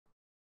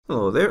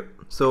Hello there.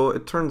 So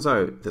it turns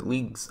out that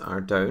leagues are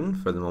down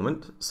for the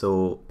moment,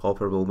 so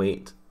Pauper will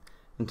wait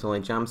until I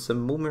jam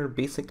some Momir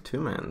Basic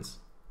 2-mans.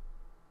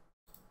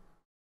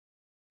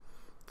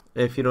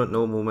 If you don't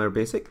know Momir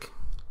Basic,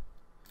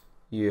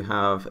 you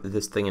have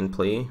this thing in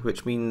play,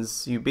 which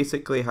means you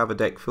basically have a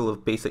deck full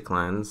of basic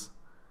lands,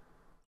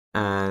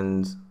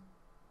 and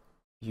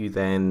you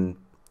then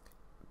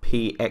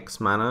pay X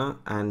mana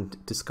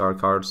and discard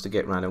cards to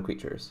get random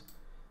creatures.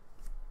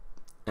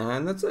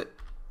 And that's it.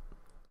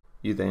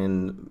 You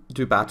then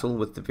do battle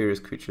with the various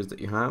creatures that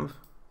you have,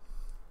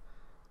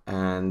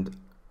 and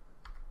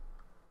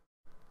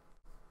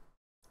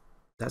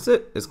that's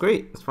it. It's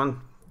great. It's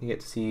fun. You get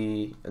to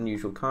see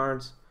unusual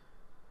cards.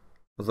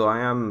 Although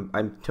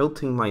I'm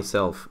tilting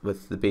myself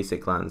with the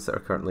basic lands that are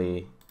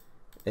currently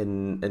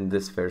in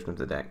this version of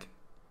the deck.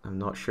 I'm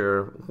not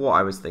sure what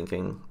I was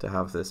thinking to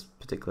have this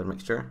particular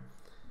mixture,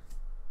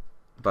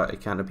 but it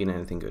can't have been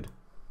anything good.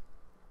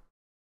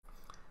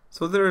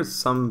 So there is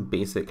some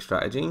basic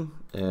strategy.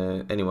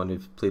 Anyone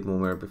who's played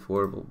Momir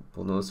before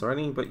will know this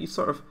already, but you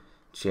sort of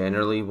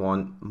generally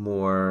want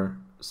more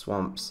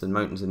swamps and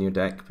mountains in your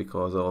deck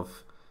because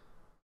of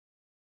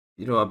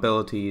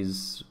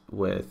abilities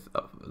with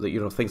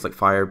things like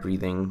fire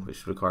breathing,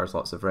 which requires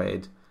lots of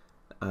red,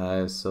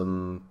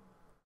 some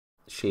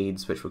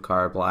shades which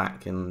require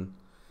black, and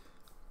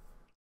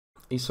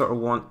you sort of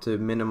want to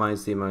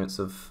minimize the amounts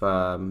of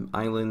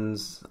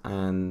islands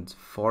and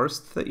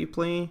forests that you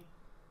play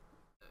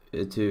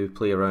to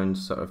play around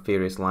sort of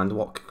various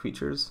landwalk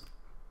creatures.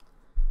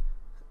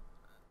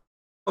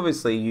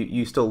 Obviously,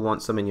 you still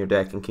want some in your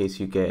deck in case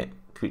you get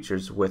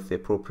creatures with the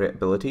appropriate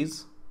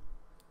abilities.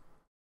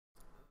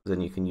 Then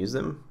you can use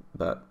them,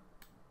 but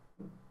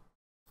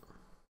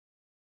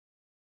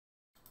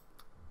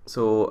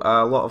so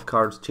a lot of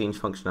cards change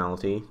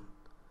functionality.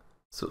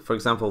 So for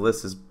example,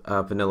 this is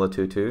vanilla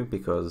 2/2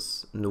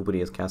 because nobody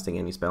is casting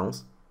any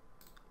spells.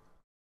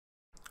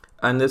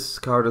 And this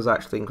card is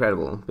actually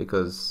incredible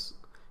because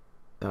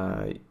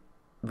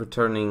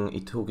returning a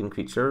token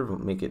creature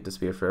won't make it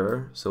disappear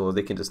forever, so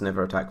they can just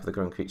never attack with a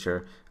current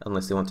creature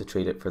unless they want to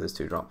trade it for this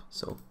 2-drop.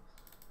 So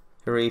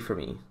hooray for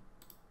me.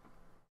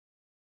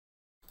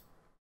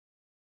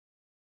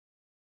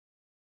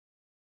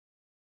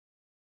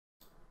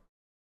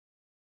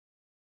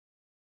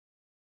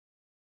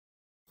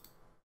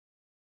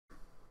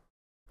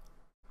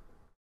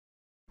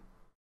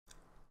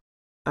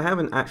 I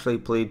haven't actually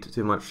played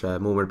too much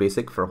Momir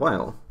Basic for a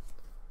while,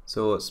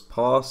 so it's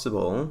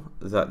possible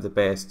that the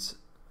best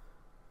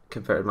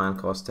converted mana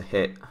costs to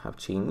hit have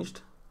changed.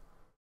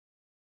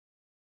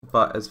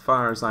 But as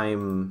far as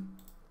I'm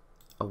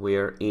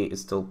aware, 8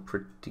 is still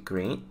pretty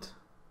great.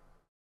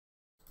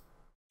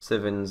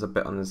 7's a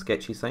bit on the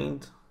sketchy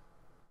side.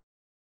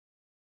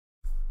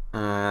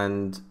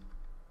 And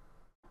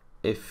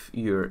if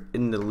you're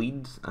in the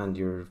lead and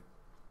you're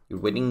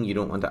winning, you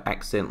don't want to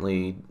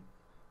accidentally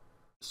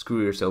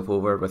screw yourself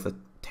over with a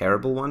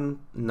terrible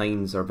one.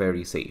 9s are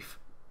very safe,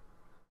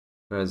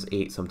 whereas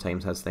 8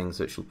 sometimes has things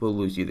which will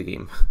lose you the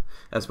game,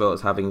 as well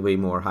as having way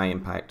more high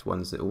impact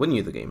ones that will win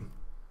you the game.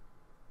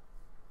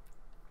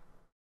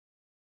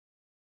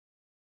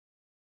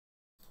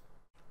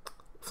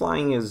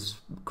 Flying is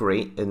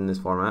great in this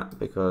format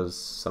because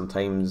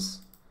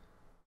sometimes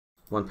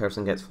one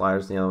person gets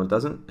flyers and the other one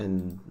doesn't,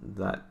 and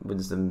that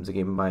wins them the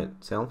game by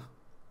itself.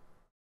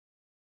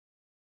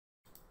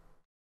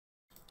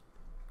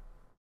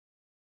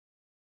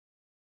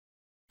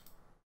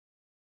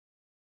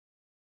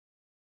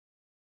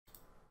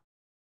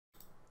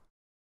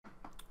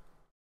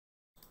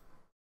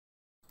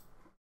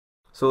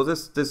 So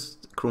this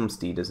Chrome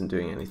Steed isn't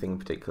doing anything in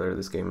particular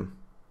this game,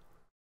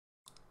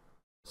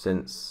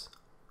 since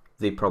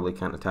they probably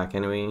can't attack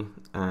anyway,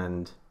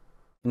 and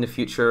in the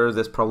future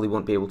this probably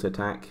won't be able to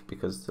attack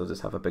because they'll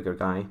just have a bigger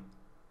guy.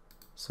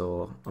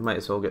 So I might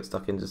as well get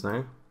stuck in just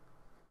now.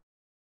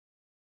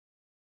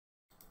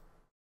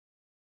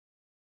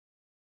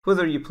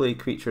 Whether you play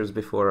creatures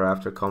before or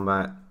after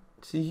combat,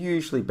 it's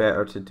usually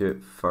better to do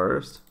it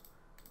first.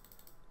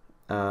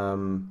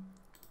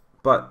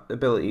 But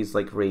abilities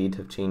like Raid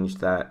have changed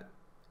that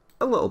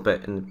a little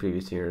bit in the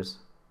previous years.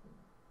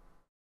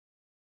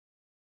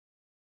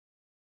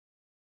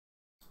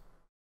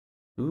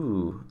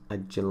 Ooh, a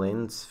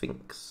Gelen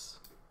Sphinx.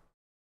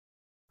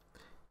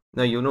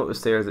 Now you'll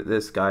notice there that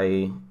this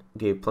guy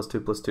gave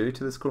 +2/+2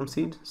 to this Chrome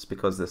Seed. It's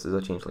because this is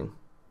a changeling.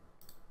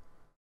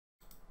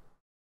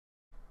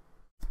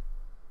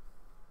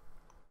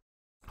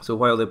 So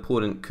while the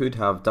opponent could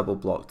have double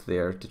blocked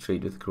there to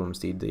trade with Chrome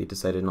Seed, they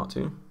decided not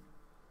to.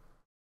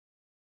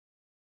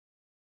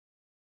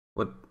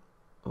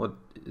 What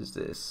is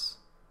this?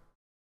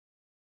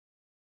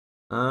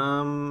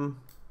 I'm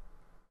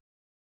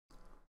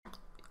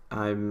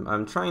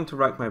trying to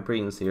rack my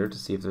brains here to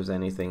see if there's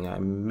anything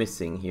I'm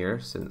missing here,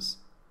 since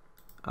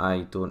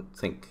I don't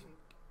think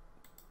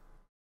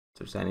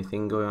there's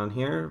anything going on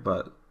here,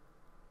 but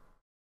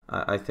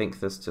I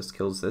think this just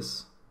kills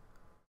this.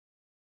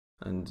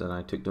 And then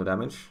I took no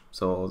damage,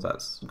 so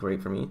that's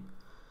great for me.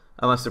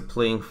 Unless they're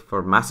playing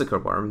for Massacre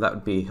Worm, that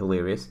would be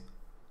hilarious.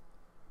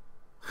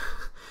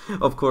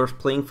 Of course,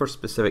 playing for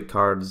specific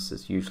cards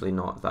is usually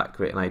not that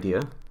great an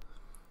idea,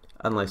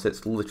 unless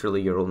it's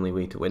literally your only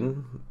way to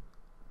win.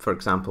 For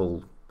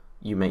example,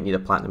 you might need a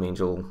Platinum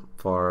Angel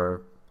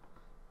for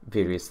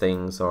various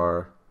things,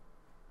 or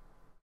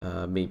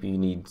maybe you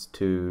need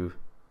to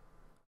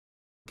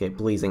get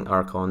Blazing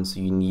Archon, so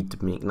you need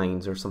to make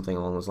 9s or something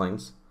along those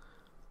lines.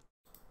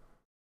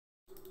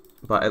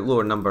 But at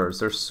lower numbers,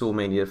 there's so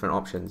many different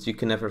options. You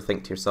can never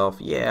think to yourself,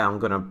 yeah, I'm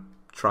going to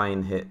try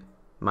and hit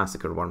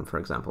Massacre Worm, for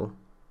example.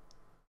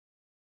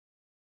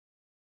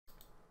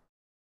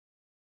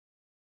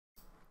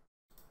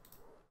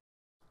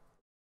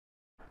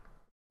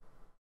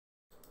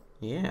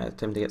 Yeah,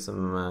 time to get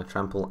some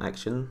trample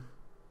action.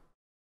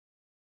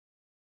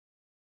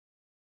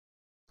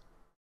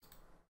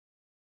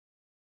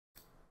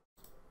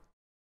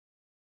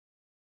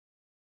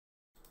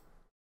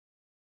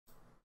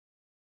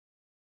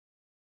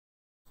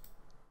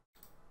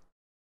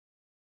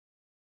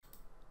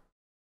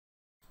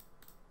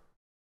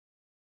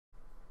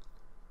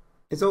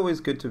 It's always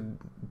good to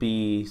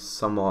be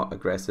somewhat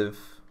aggressive,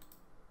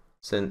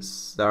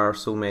 since there are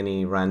so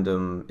many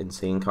random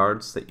insane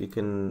cards that you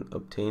can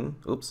obtain.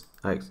 Oops,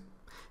 I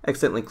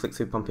accidentally clicked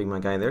through pumping my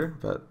guy there,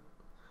 but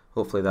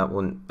hopefully that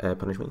won't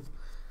punish me.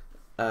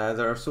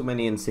 There are so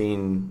many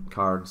insane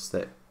cards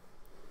that,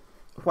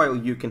 while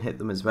you can hit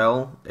them as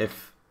well,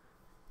 if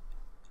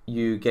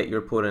you get your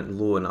opponent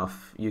low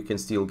enough, you can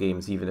steal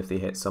games even if they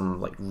hit some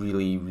like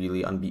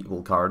really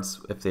unbeatable cards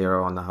if they are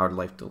on a high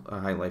life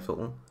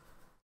total.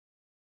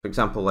 For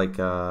example, like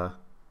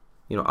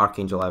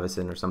Archangel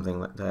Avacyn or something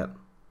like that.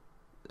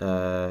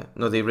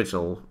 No, the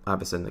original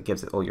Avacyn that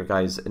gives it all your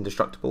guys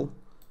indestructible.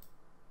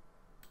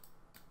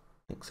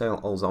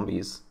 Exile all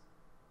zombies.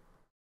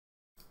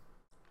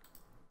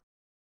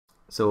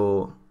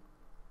 So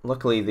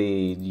luckily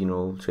they,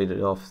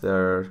 traded off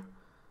their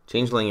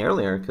Changeling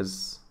earlier,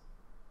 because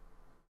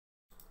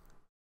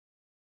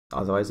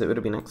otherwise it would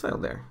have been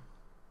exiled there.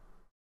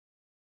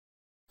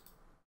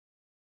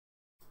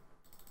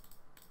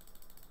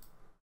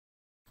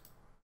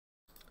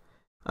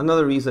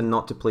 Another reason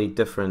not to play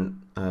different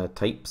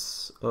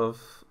types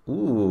of...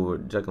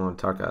 Ooh, Juggernaut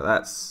Tarka,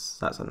 that's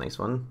a nice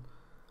one.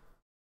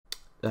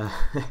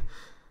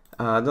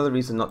 Another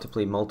reason not to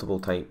play multiple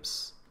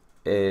types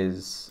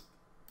is,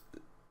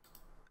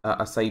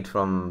 aside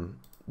from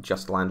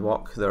just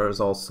Landwalk, there is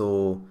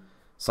also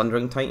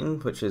Sundering Titan,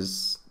 which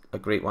is a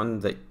great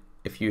one that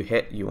if you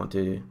hit, you want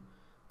to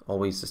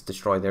always just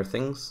destroy their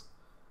things.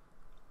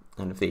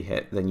 And if they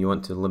hit, then you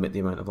want to limit the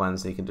amount of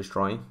lands they can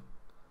destroy.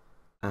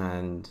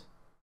 And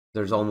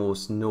there's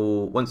almost no...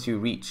 Once you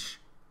reach,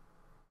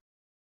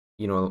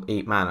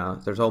 8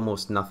 mana, there's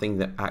almost nothing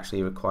that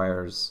actually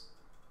requires,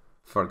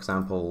 for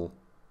example,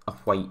 a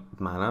white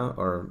mana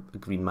or a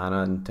green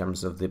mana in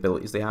terms of the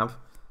abilities they have.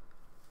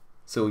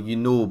 So you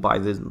know by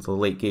the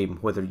late game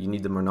whether you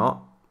need them or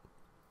not.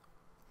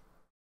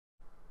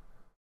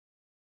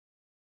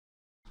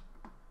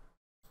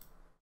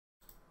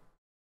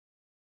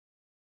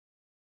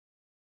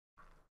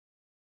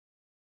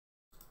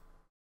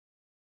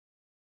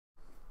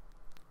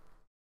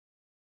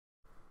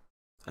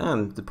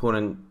 And the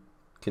opponent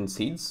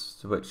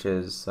concedes, which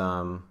is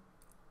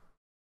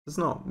it's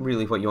not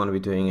really what you want to be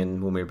doing in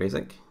Momir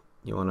Basic.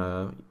 You want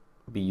to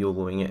be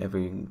YOLOing it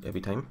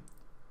every time.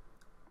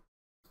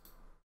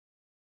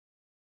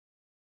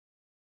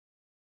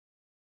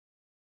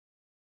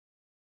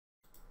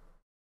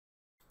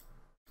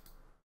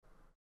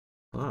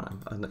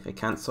 And I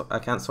can't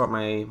sort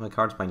my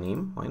cards by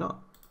name. Why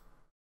not?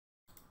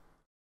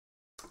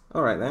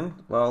 All right then.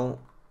 Well,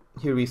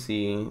 here we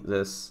see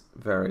this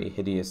very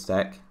hideous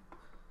deck.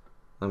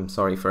 I'm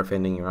sorry for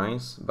offending your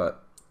eyes,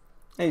 but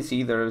as you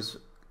see, there's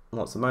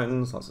lots of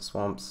mountains, lots of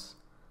swamps,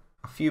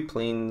 a few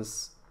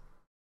plains,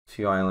 a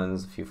few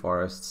islands, a few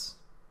forests.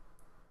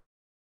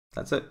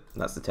 That's it.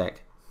 That's the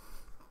tech.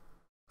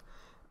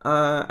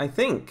 I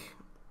think,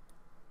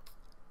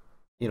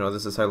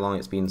 this is how long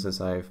it's been since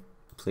I've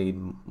played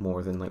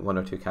more than like 1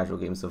 or 2 casual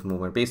games of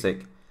Momir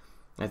Basic.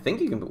 I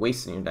think you can put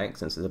waste in your deck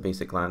since it's a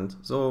basic land,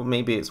 so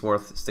maybe it's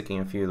worth sticking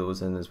a few of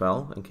those in as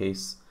well in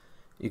case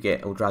you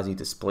get Eldrazi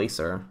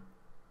Displacer,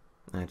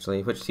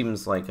 actually, which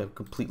seems like a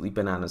completely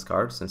bananas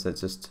card since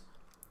it's just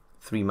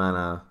 3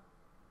 mana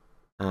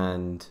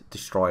and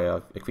destroy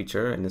a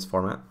creature in this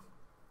format.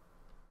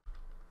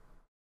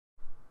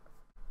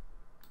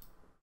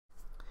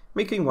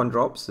 Making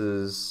 1-drops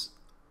is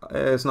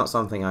not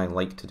something I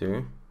like to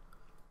do,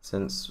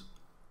 since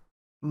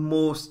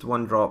most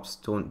 1-drops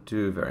don't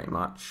do very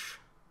much.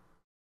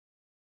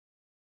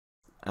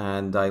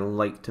 And I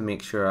like to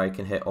make sure I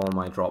can hit all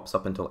my drops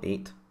up until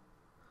 8.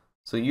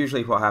 So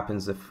usually what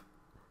happens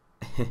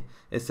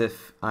is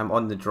if I'm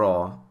on the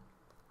draw,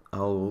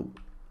 I'll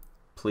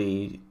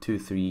play 2,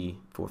 3,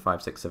 4,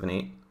 5, 6, 7,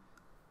 8.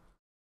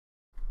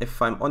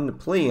 If I'm on the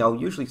play, I'll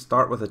usually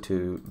start with a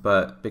 2,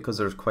 but because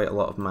there's quite a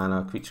lot of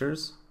mana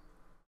creatures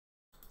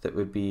that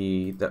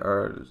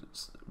are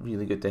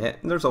really good to hit,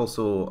 and there's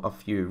also a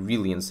few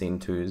really insane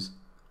 2s.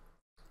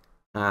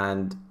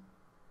 And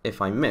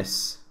if I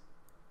miss,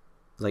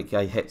 like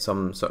I hit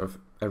some sort of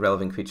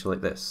irrelevant creature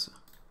like this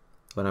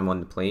when I'm on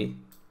the play,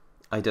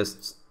 I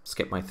just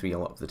skip my 3 a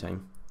lot of the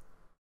time,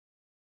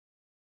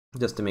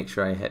 just to make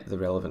sure I hit the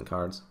relevant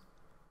cards.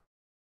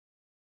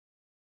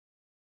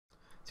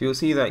 So you'll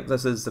see that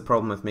this is the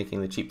problem with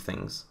making the cheap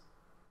things,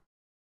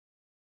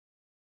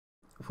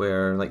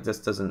 where like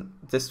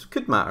this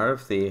could matter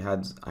if they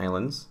had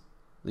islands,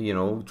 you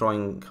know,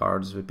 drawing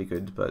cards would be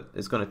good, but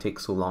it's going to take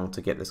so long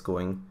to get this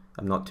going,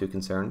 I'm not too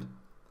concerned.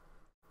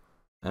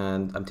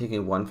 And I'm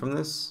taking 1 from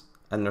this,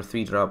 and their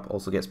 3-drop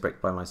also gets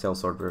bricked by my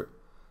Sellsword route.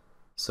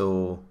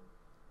 So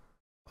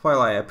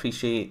while I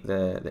appreciate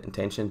the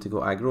intention to go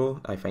aggro,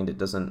 I find it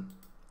doesn't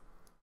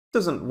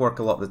work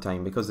a lot of the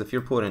time, because if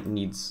your opponent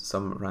needs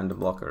some random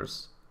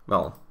blockers,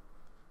 well,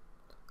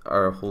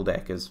 our whole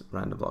deck is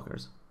random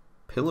blockers.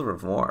 Pillar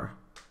of War.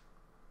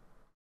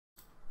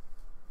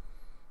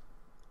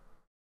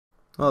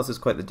 Well, this is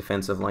quite the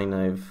defensive line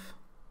I've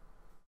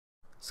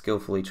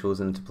skillfully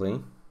chosen to play.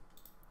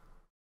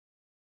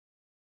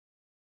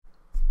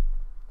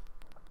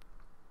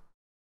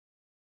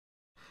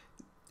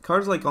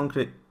 Cards like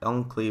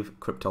Enclave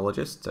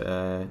Cryptologist,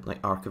 like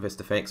Archivist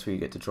effects where you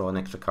get to draw an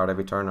extra card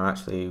every turn, are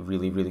actually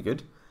really, really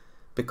good,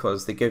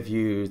 because they give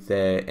you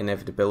the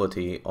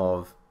inevitability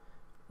of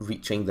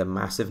reaching the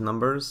massive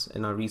numbers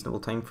in a reasonable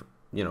time,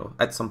 you know,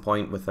 at some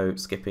point without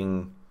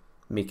skipping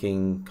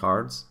making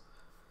cards.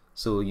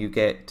 So you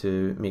get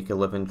to make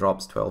 11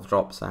 drops, 12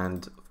 drops,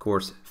 and of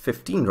course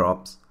 15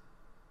 drops,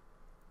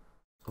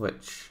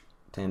 which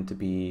tend to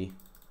be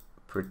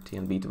pretty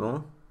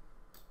unbeatable.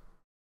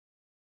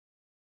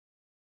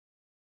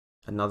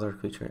 Another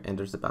creature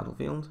enters the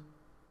battlefield.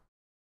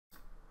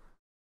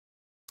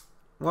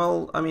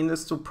 Well, I mean,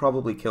 this will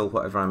probably kill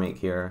whatever I make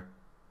here,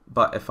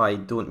 but if I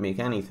don't make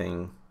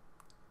anything,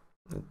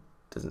 it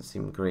doesn't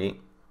seem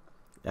great,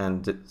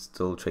 and it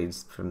still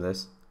trades from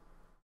this.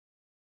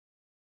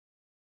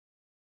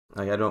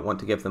 Like, I don't want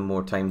to give them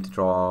more time to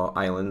draw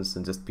islands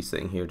and just be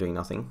sitting here doing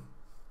nothing.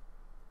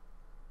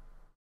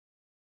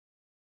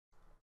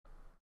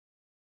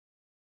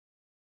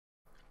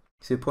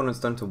 So the opponent's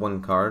down to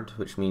 1 card,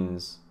 which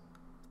means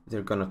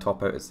they're going to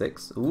top out at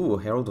 6. Ooh,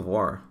 Herald of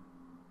War.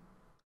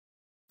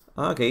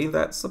 Okay,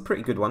 that's a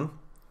pretty good one.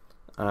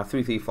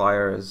 3/3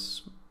 flyer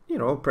is, you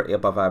know, pretty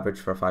above average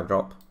for a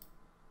 5-drop,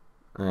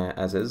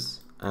 as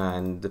is.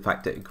 And the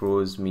fact that it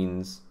grows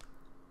means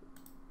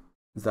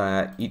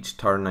that each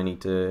turn I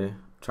need to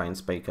try and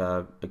spike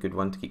a good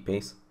one to keep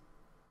pace.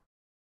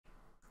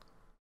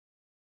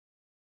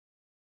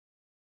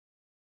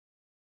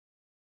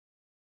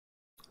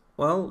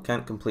 Well,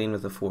 can't complain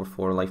with the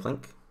 4/4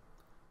 lifelink,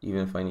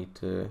 even if I need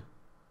to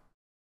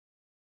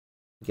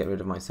get rid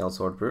of my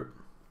Sellsword brute,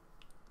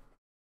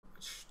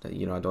 which,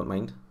 you know, I don't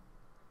mind.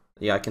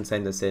 Yeah, I can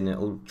send this in,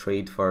 it'll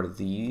trade for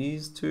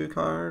these 2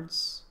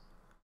 cards,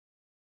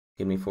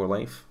 give me 4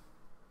 life.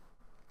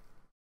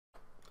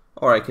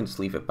 Or I can just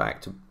leave it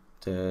back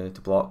to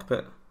block,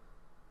 but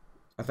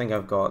I think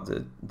I've got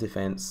the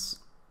defense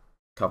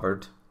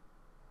covered.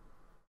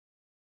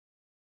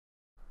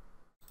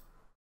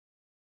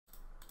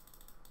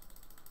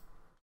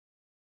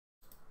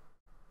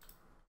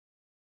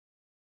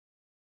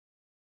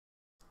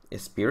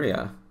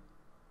 Isperia.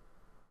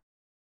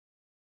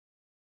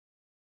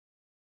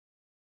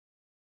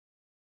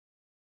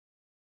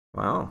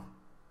 Wow.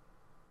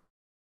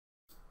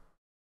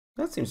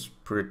 That seems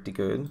pretty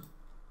good.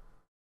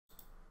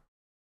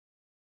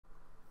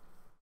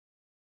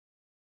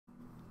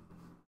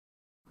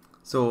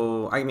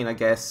 So, I mean, I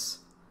guess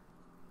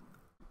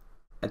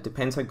it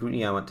depends how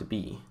greedy I want to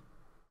be.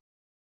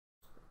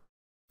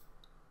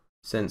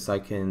 Since I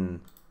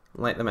can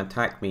let them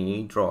attack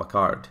me, draw a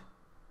card,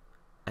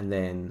 and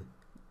then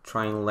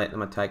try and let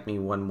them attack me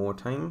 1 more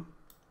time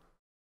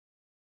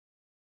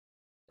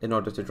in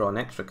order to draw an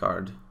extra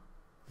card.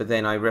 But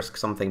then I risk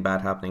something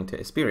bad happening to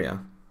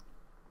Isperia,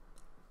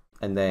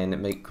 and then it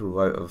might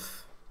grow out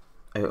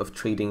of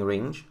trading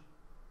range.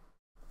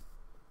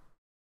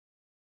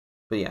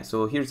 But yeah,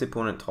 so here's the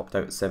opponent topped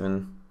out at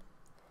 7,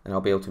 and I'll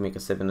be able to make a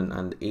 7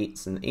 and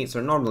 8s, and 8s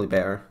are normally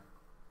better.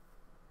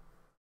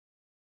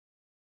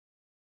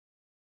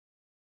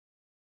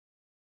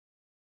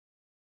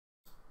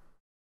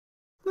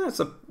 No, it's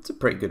a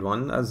pretty good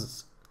one.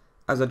 As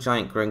a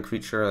giant ground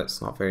creature,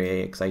 it's not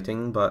very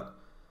exciting, but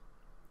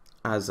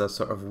as a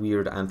sort of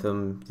weird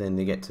anthem, then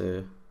they get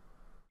to,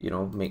 you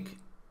know, make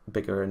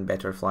bigger and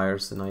better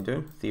flyers than I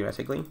do,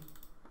 theoretically.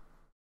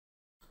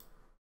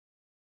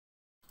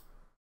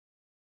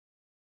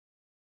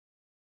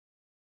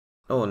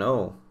 Oh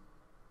no.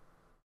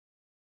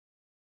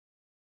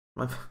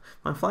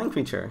 My flying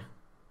creature.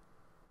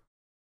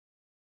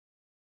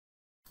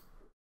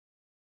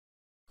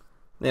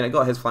 Then I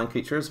got his flying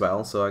creature as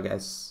well, so I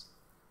guess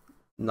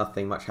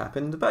nothing much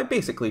happened, but I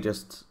basically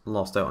just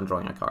lost out on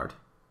drawing a card.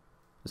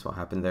 Is what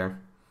happened there.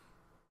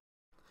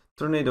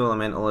 Tornado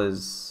Elemental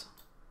is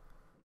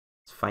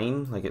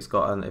fine, like it's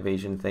got an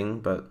evasion thing,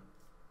 but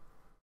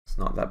it's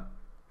not that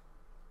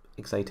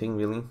exciting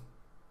really.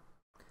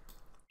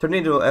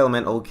 Tornado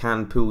Elemental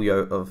can pull you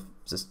out of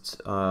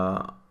just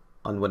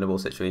unwinnable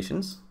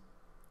situations.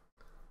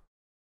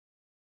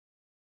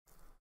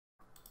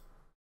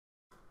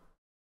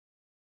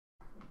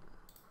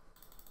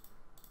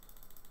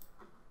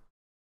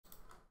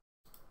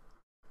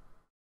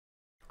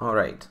 All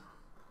right.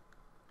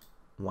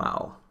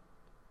 Wow.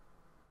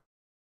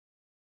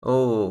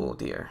 Oh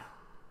dear.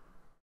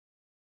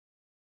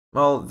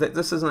 Well,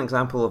 this is an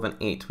example of an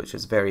 8, which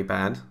is very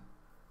bad,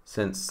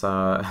 since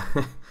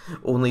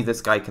only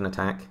this guy can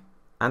attack,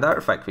 and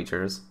artifact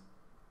creatures.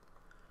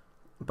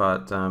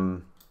 But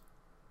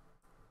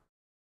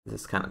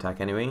this can't attack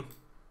anyway.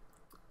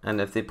 And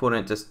if the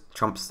opponent just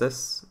trumps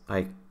this,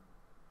 I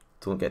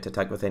don't get to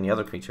attack with any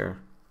other creature.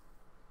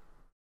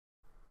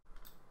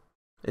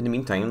 In the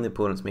meantime, the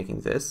opponent's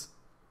making this.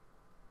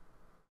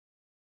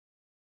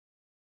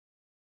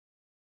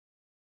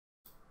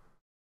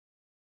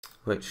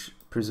 Which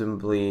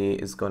presumably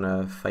is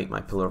gonna fight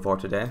my Pillar of War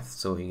to death,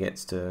 so he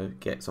gets to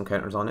get some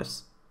counters on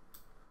us.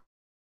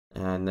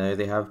 And now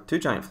they have 2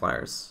 giant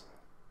flyers.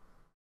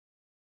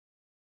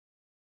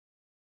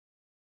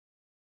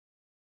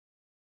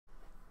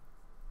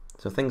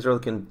 So things are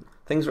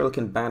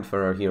looking bad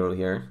for our hero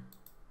here.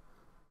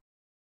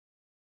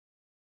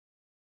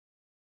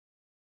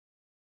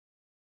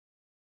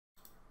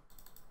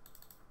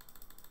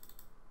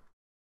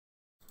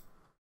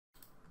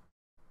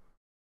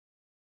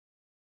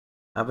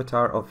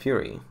 Avatar of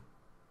Fury.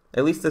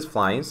 At least this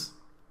flies.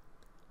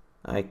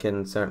 I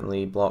can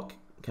certainly block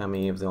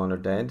Kami of the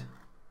Honored Dead.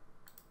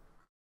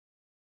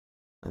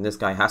 And this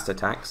guy has to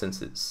attack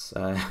since it's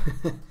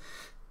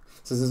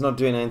since it's not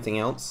doing anything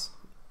else.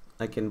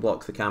 I can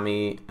block the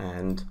Kami,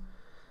 and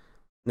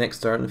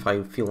next turn, if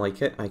I feel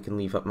like it, I can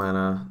leave up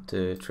mana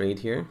to trade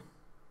here.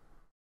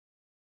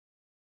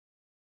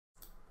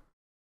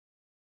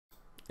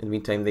 In the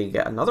meantime, they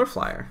get another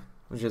flyer,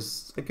 which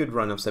is a good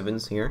run of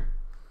 7s here.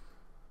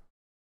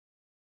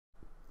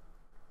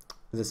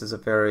 This is a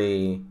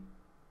very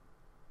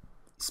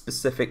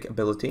specific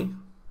ability.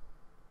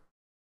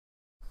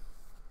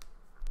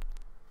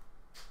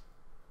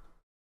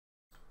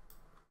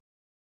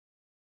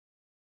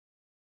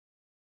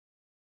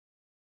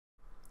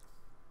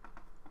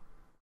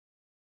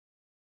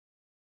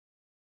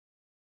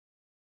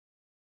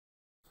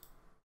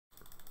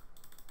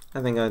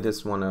 I think I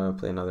just want to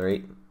play another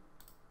 8.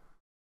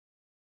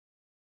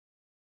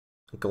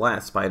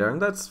 Goliath Spider,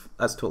 that's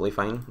totally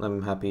fine.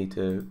 I'm happy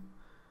to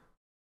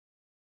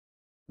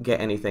get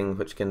anything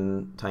which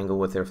can tangle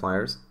with their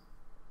flyers.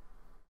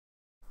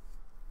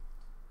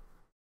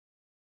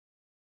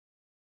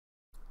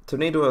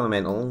 Tornado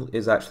Elemental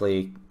is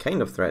actually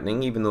kind of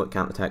threatening, even though it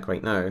can't attack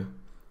right now,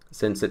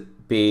 since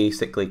it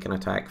basically can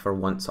attack for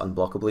once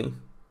unblockably.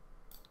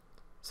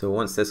 So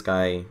once this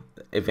guy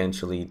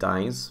eventually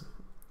dies,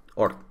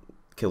 or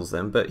kills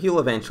them, but he'll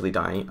eventually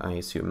die, I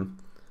assume.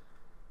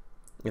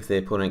 If the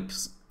opponent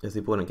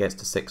gets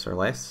to 6 or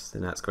less,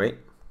 then that's great.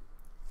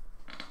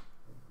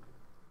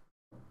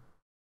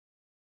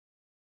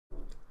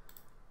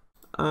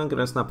 I'm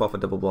gonna snap off a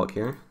double block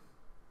here,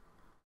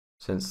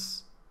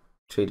 since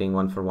trading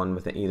 1 for 1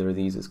 with either of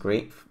these is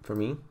great for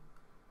me.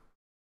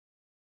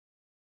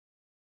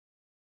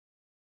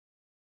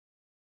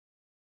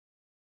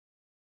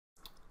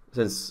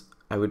 Since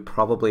I would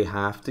probably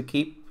have to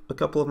keep a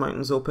couple of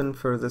mountains open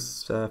for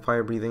this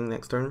fire breathing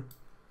next turn.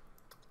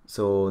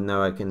 So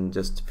now I can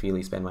just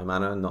freely spend my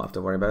mana and not have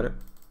to worry about it.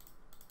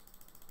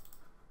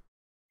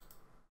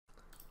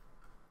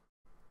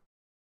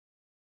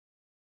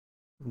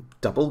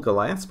 Double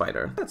Goliath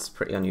Spider, that's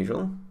pretty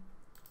unusual.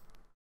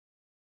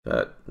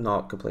 But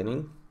not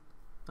complaining.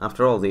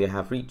 After all, they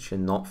have reach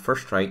and not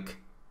first strike.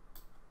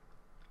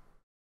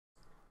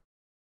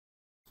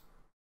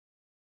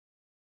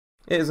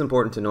 It is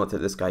important to note that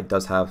this guy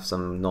does have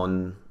some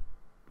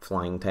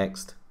non-flying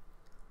text.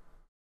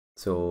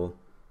 So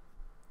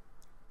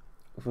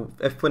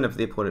whenever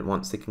the opponent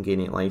wants, they can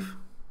gain 8 life.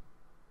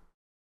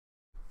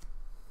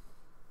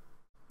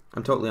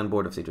 I'm totally on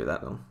board if they do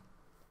that though.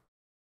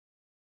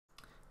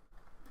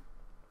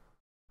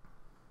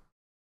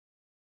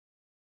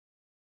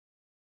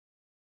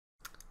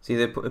 See,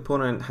 the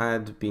opponent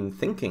had been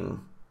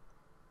thinking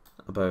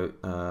about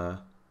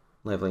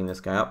leveling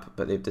this guy up,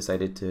 but they've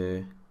decided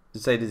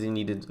they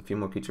needed a few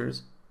more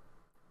creatures.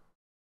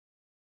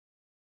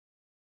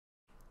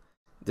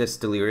 This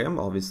Delirium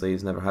obviously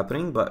is never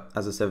happening, but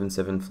as a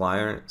 7/7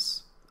 flyer,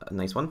 it's a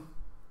nice one.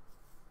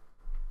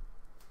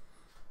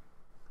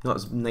 Not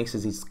as nice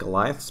as these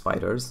Goliath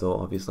Spiders, though,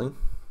 obviously.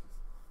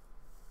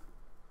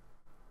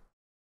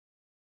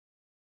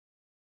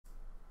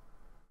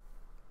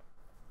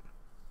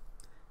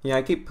 Yeah,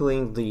 I keep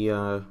pulling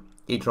the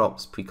 8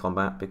 drops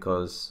pre-combat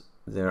because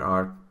there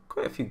are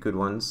quite a few good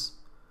ones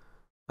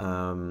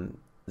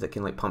that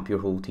can like pump your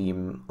whole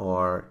team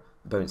or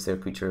bounce their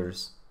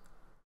creatures.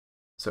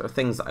 Sort of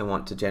things that I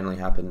want to generally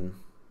happen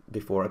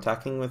before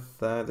attacking with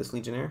this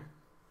Legionnaire.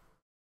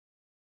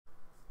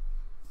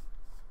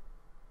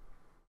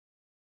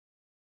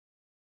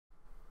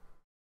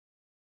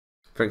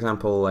 For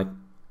example, like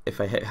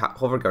if I hit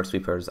Hoverguard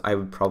Sweepers, I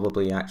would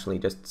probably actually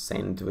just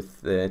send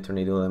with the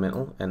Tornado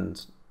Elemental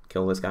and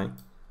kill this guy.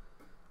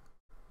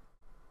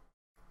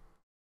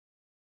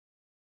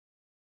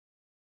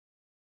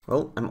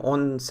 Well, I'm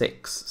on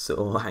 6,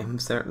 so I'm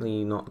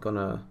certainly not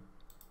gonna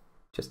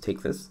just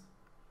take this.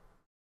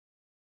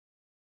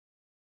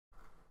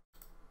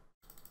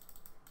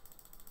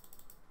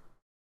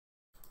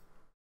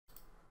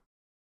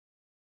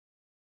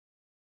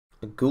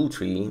 A ghoul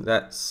tree,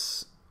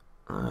 that's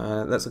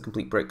a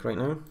complete brick right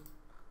now.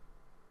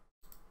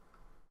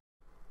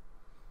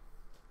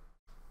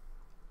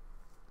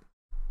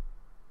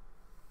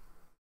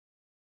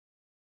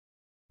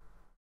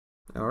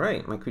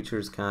 Alright, my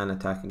creatures can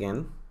attack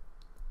again.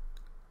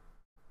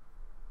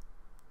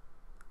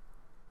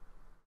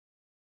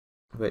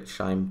 Which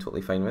I'm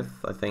totally fine with.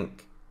 I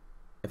think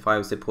if I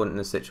was the opponent in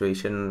this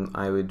situation,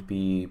 I would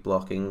be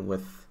blocking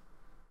with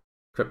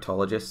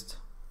Cryptologist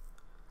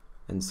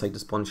and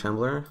Cytospawn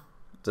Shambler,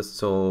 just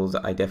so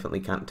that I definitely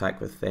can't attack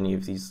with any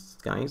of these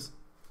guys.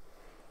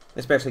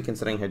 Especially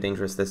considering how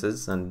dangerous this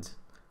is and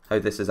how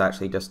this is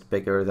actually just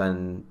bigger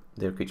than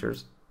their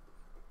creatures.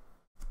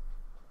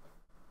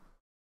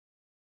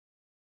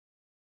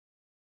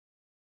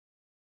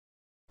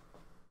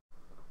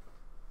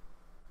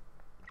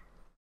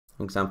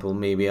 For example,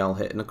 maybe I'll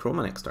hit an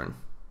Acroma next turn.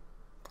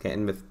 Get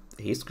in with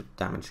haste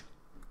damage.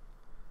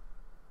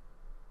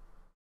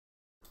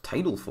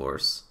 Tidal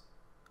Force.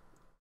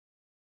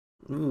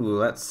 Ooh,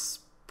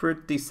 that's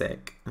pretty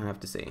sick, I have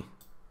to say.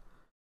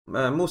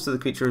 Most of the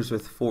creatures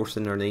with force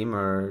in their name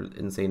are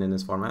insane in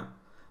this format.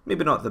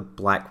 Maybe not the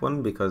black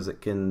one, because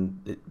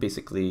it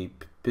basically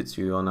puts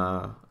you on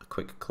a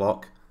quick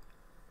clock.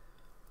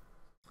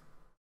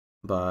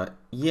 But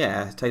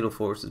yeah, Tidal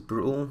Force is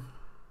brutal.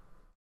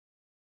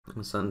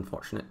 It's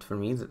unfortunate for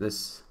me that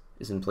this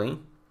is in play.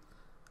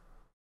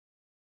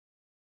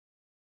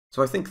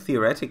 So I think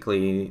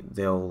theoretically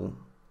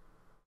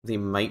they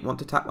might want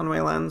to tap one of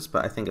my lands,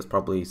 but I think it's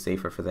probably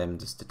safer for them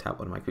just to tap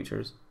one of my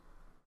creatures.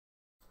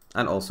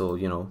 And also,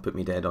 you know, put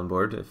me dead on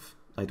board if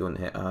I don't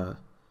hit a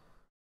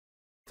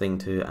thing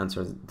to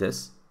answer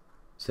this.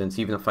 Since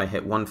even if I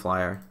hit one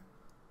flyer,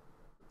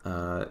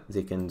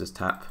 they can just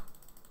tap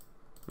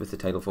with the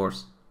Tidal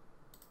Force.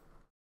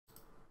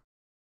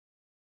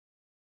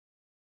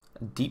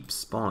 A Deep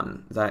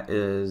Spawn, that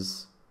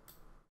is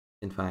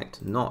in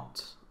fact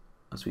not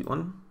a sweet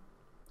one.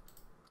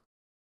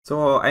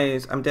 So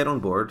I'm dead on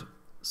board,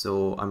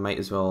 so I might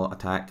as well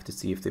attack to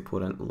see if the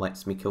opponent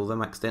lets me kill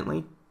them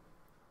accidentally.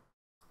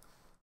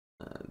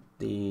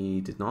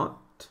 They did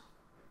not,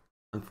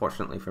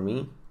 unfortunately for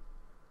me.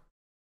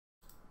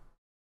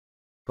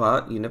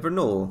 But you never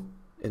know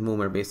in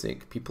Momir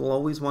Basic. People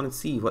always want to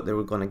see what they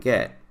were going to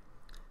get.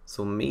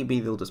 So maybe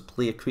they'll just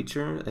play a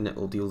creature and it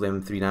will deal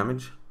them 3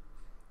 damage.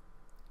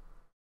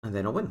 And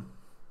then I'll win.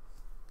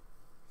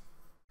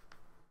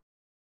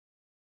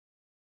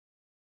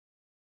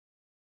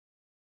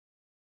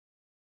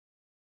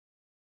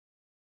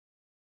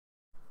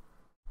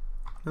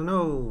 Oh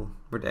no,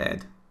 we're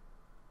dead.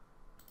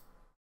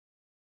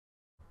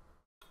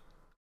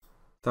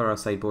 Thorough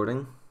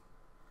sideboarding.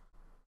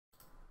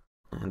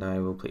 And I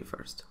will play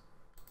first.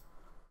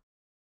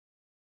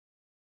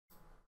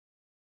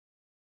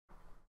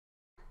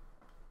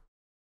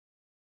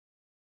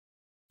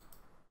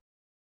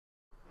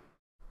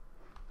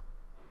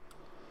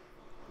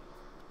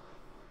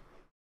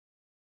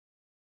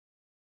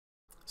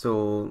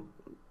 So,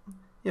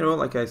 you know,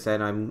 like I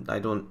said,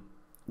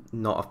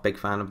 not a big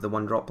fan of the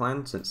 1-drop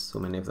plan since so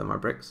many of them are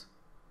bricks.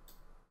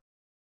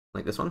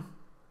 Like this one.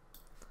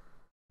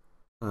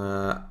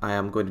 I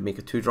am going to make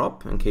a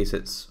 2-drop in case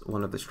it's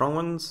one of the strong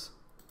ones.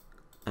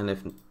 And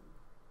if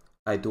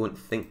I don't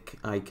think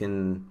I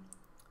can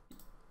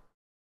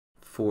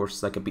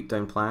force like a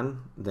beatdown plan,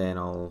 then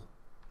I'll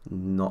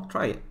not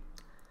try it.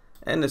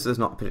 And this is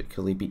not a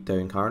particularly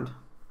beatdown card,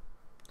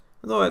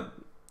 although it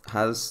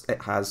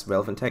has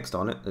relevant text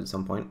on it at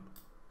some point.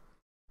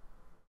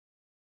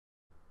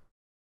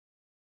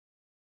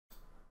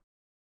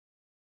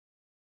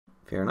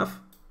 Fair enough.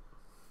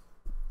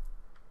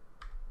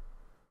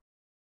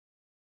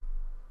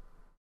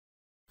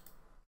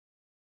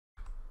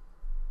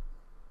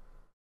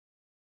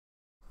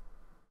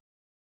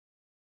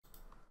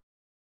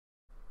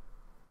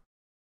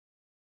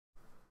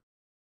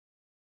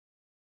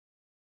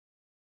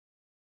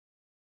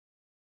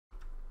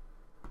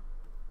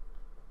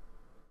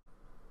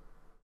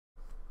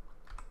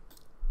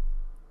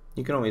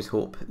 You can always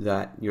hope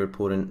that your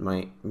opponent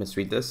might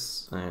misread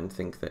this and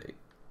think that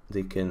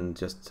they can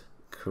just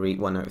create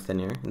one out of thin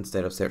air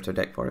instead of search their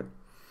deck for it.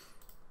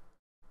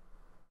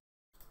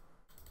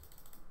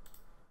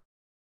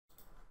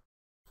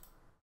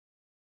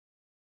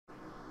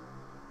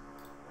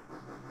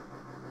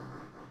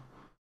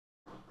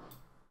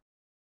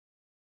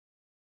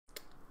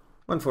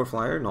 One 4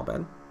 flyer, not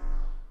bad.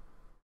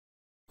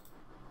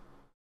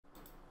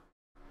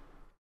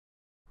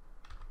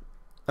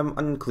 I'm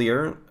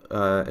unclear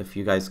if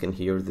you guys can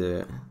hear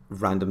the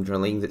random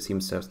drilling that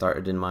seems to have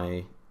started in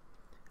my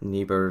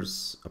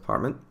neighbor's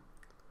apartment.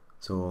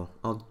 So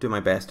I'll do my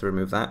best to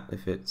remove that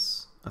if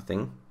it's a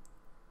thing.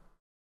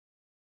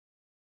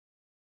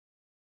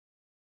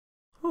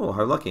 Oh,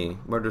 how lucky.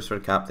 Murders for a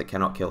cap that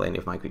cannot kill any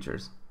of my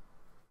creatures.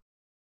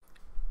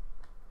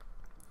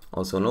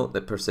 Also note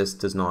that persist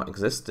does not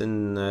exist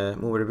in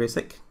Momir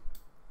Basic.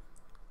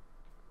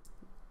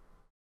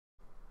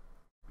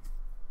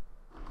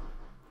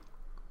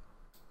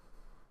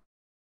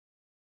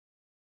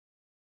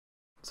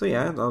 So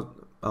yeah,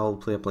 I'll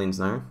play a plains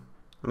now.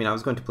 I mean, I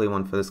was going to play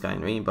one for this guy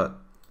anyway, but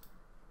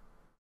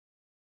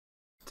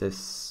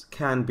this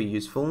can be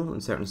useful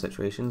in certain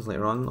situations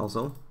later on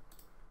also.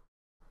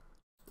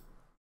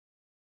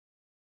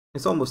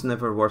 It's almost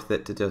never worth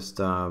it to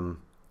just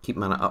keep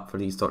mana up for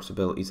these sorts of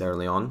abilities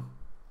early on.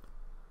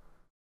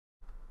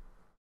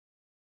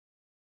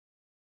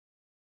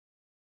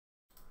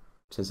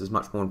 Since it's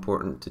much more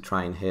important to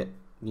try and hit,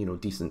 you know,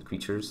 decent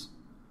creatures.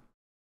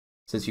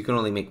 Since you can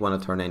only make one a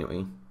turn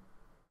anyway.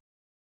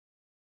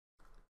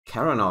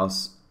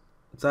 Karanos,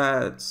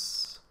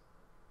 that's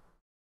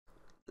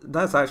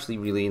actually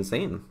really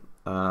insane.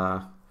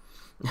 That's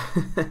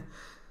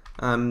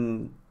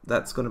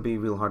going to be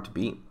real hard to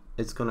beat.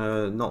 It's going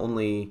to not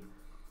only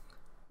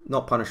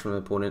not punish an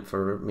opponent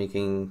for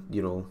making,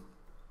 you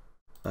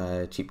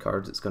know, cheap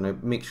cards, it's going to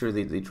make sure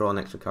they draw an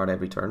extra card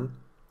every turn.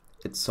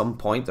 At some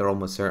point, they're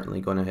almost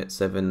certainly going to hit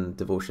 7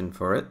 devotion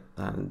for it,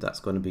 and that's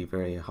going to be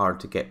very hard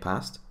to get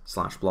past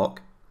 /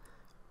 block.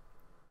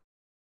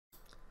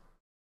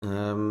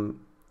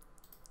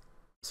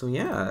 So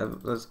yeah,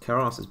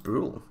 Karanos is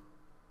brutal.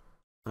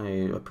 I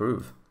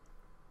approve.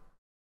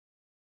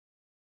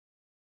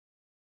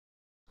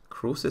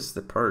 Croesus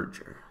the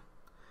Purger.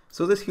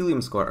 So this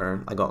Helium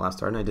Squirter I got last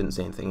turn, I didn't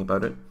say anything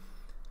about it.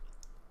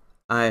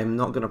 I'm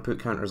not going to put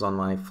counters on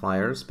my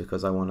flyers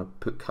because I want to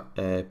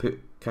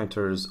put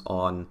counters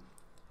on,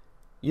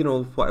 you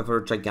know,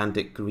 whatever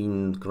gigantic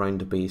green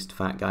ground-based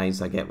fat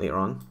guys I get later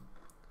on.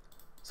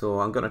 So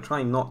I'm going to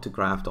try not to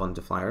graft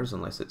onto flyers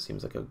unless it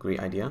seems like a great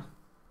idea.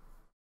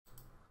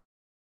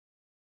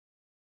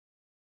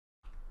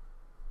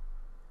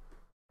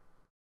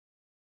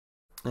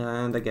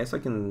 And I guess I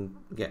can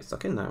get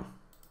stuck in now.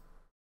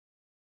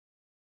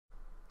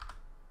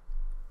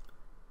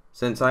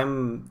 Since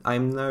I'm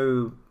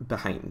now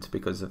behind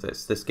because of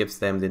this. This gives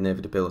them the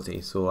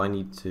inevitability, so I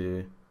need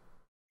to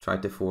try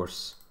to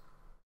force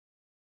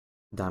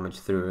damage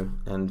through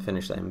and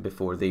finish them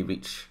before they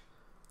reach,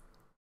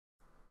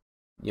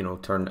 you know,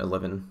 turn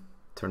 11,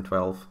 turn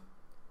 12.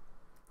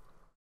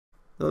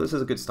 Oh, this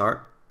is a good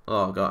start.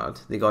 Oh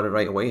god, they got it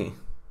right away.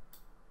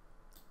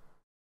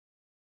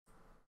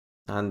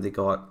 And they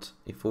got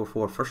a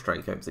 4/4 first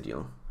strike out of the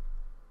deal.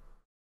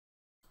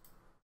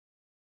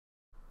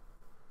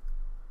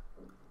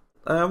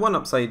 One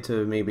upside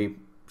to maybe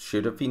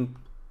should have been,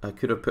 I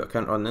could have put a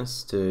counter on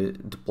this to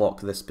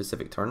block this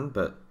specific turn,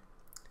 but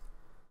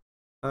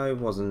I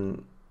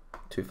wasn't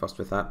too fussed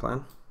with that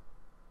plan.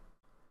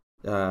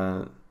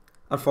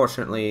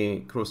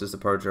 Unfortunately, Croesus the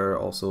Purger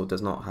also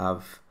does not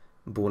have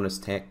bonus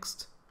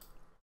text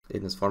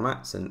in this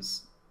format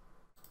since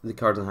the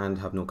cards in hand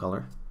have no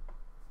color.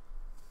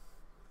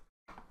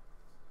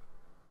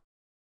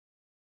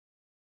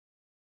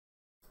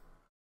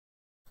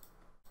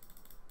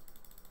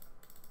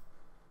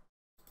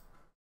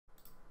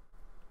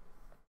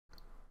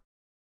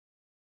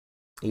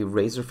 A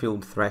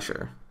Razorfield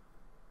Thresher.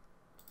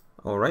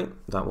 Alright,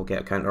 that will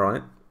get a counter on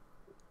it.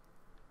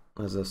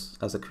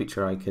 As a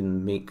creature I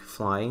can make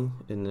fly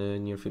in the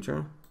near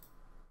future.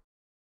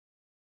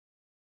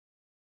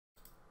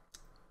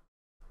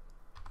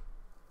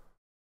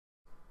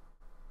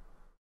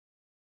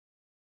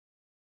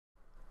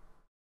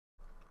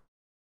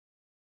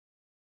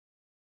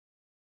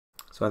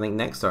 So I think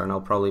next turn I'll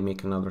probably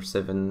make another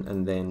 7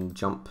 and then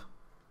jump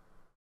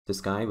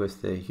this guy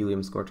with the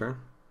Helium Squirter.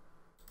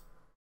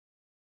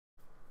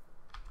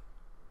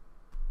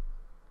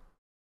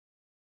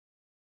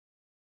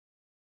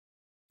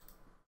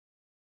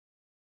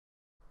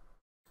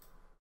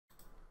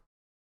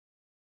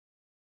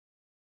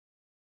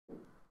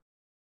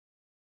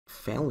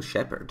 Fell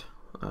Shepherd.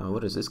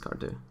 What does this card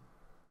do?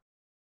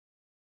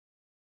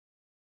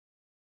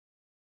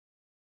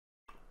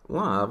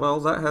 Wow, well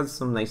that has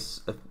some nice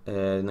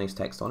nice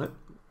text on it.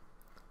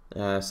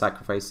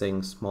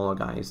 Sacrificing smaller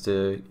guys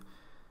to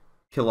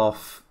kill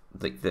off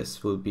like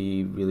this will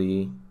be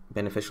really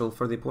beneficial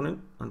for the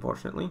opponent,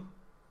 unfortunately.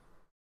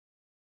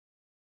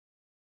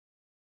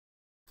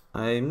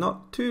 I'm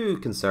not too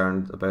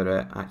concerned about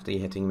it actually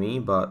hitting me,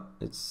 but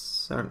it's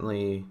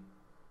certainly,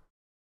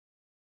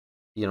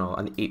 you know,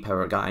 an 8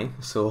 power guy,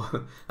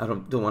 so I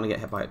don't want to get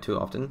hit by it too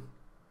often.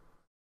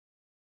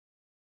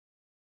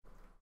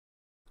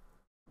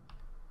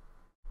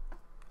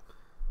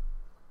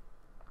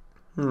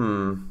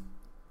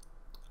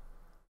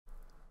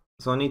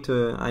 So I need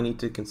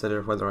to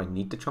consider whether I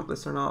need to trump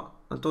this or not.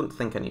 I don't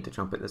think I need to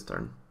trump it this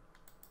turn.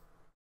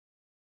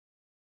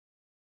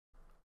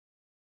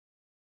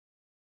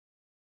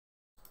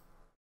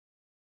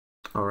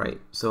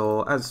 Alright,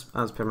 so as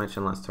per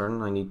mentioned last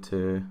turn, I need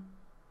to...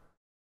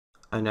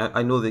 I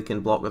know they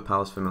can block with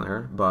Palace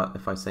Familiar, but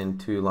if I send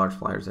 2 large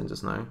flyers in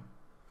just now,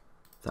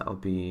 that'll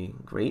be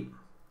great.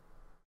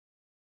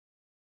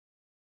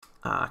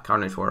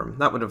 Carnage Worm.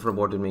 That would have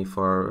rewarded me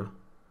for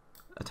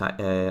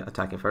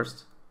attacking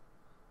first.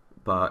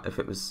 But if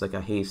it was like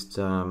a haste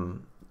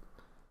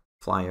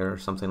flyer or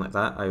something like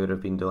that, I would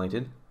have been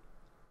delighted.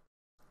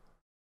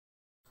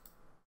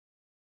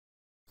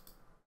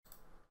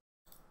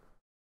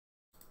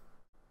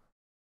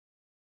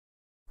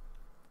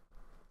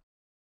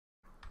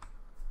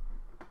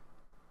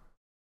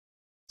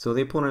 So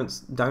the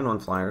opponent's down on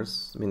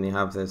flyers. I mean, they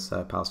have this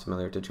Palace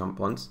Familiar to jump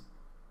once.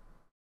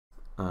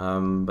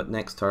 But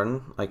next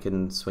turn, I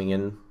can swing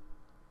in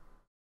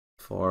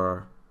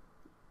for,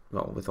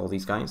 well, with all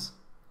these guys.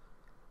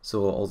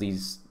 So all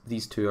these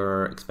two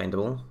are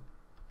expendable.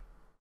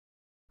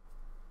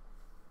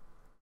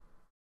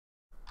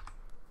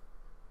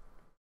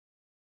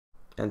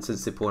 And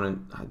since the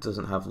opponent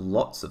doesn't have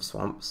lots of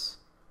swamps,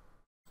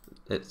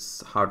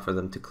 it's hard for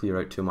them to clear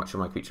out too much of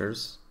my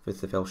creatures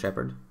with the Fell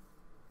Shepherd.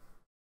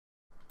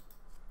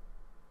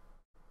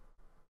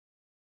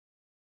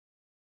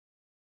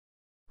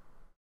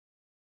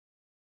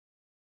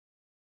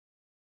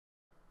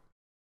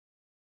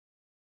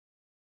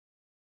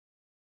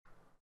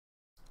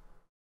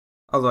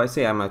 Although I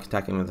say I'm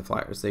attacking with the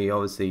flyers, they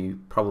obviously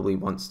probably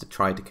wants to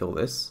try to kill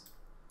this.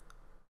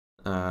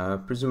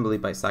 Presumably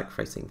by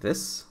sacrificing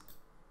this.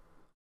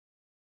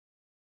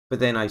 But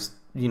then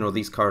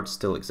these cards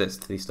still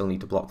exist, they still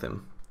need to block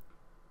them.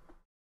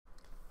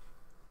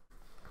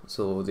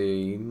 So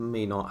they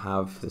may not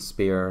have the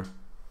spare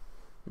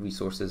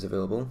resources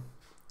available.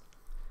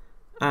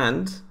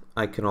 And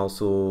I can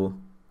also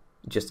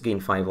just gain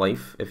 5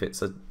 life if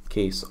it's a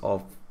case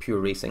of pure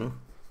racing.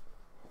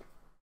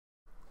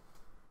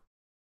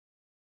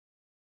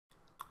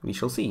 We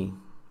shall see.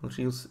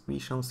 We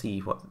shall see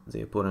what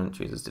the opponent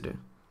chooses to do.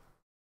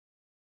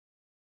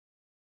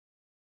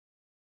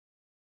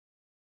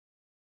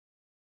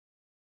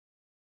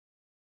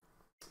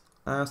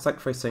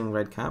 Sacrificing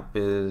red cap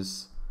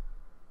is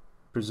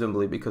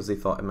presumably because they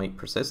thought it might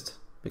persist,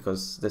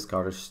 because this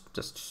card is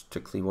just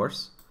strictly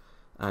worse,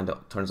 and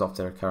it turns off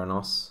their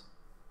Karanos.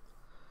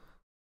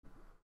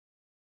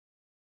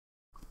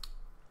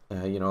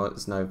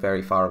 It's now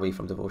very far away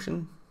from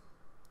devotion.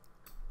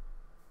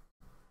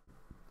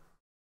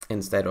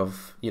 Instead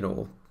of,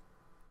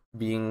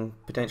 being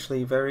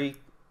potentially very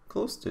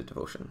close to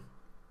devotion.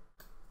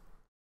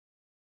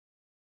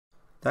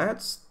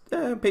 That's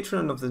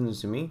Patron of the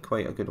Nizumi,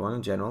 quite a good one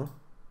in general.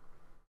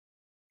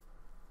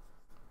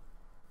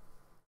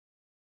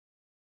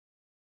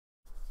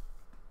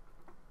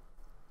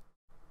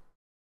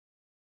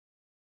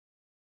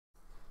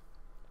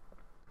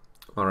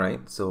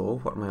 Alright, so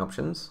what are my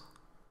options?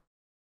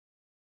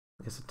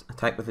 I guess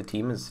attack with the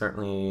team is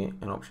certainly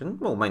an option.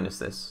 Well, minus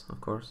this,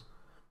 of course.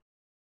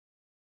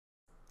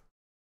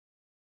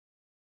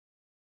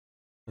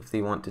 If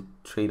they want to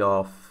trade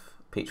off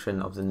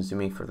Patron of the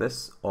Nizumi for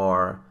this,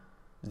 or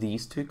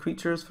these two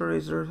creatures for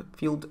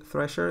Razorfield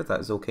Thresher, that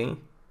is okay.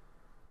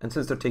 And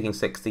since they're taking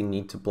 6, they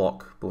need to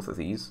block both of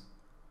these.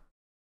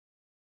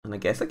 And I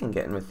guess I can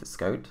get in with the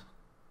Scout.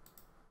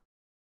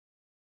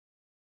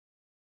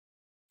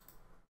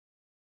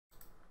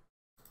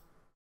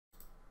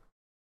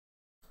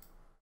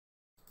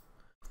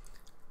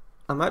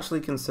 I'm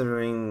actually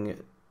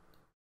considering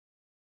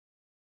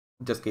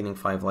just gaining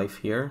 5 life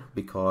here,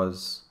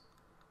 because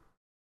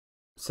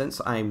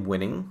since I'm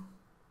winning...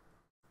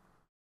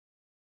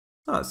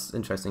 Oh, that's an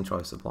interesting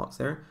choice of blocks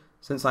there.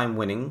 Since I'm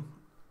winning,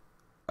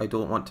 I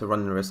don't want to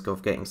run the risk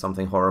of getting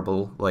something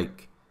horrible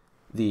like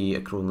the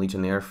Acrone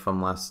Legionnaire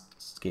from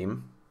last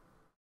game.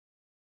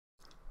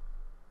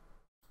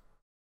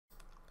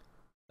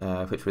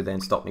 Which would then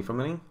stop me from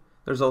winning.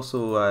 There's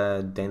also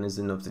a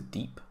Denizen of the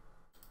Deep,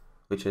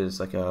 which is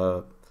like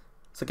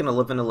it's like an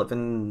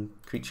 11/11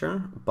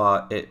 creature,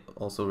 but it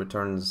also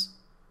returns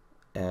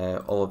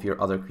all of your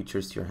other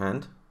creatures to your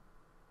hand.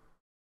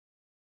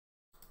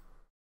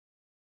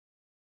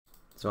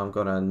 So I'm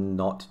gonna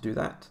not do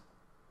that,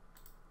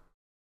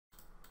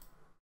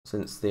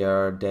 since they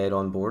are dead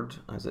on board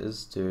as it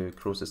is to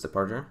Crosis the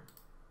Purger.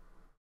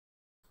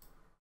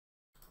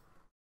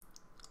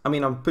 I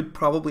mean, I would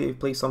probably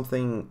play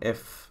something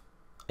if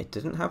I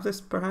didn't have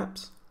this,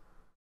 perhaps.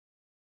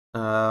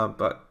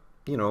 But,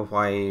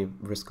 why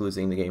risk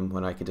losing the game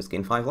when I could just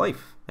gain 5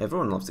 life?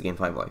 Everyone loves to gain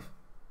 5 life.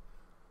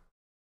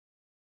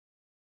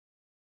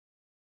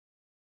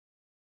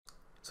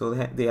 So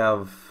they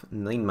have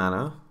 9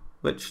 mana,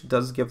 which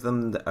does give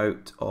them the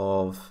out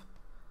of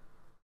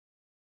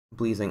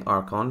Blazing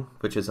Archon,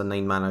 which is a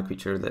 9 mana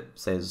creature that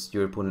says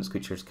your opponent's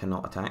creatures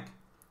cannot attack.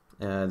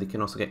 They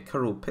can also get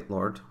Kuro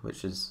Pitlord,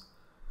 which is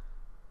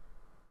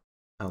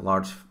a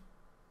large...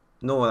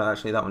 No,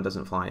 actually that one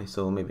doesn't fly,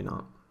 so maybe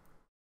not.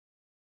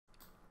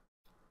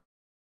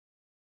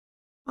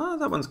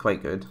 That one's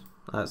quite good.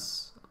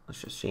 That's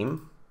just a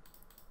shame.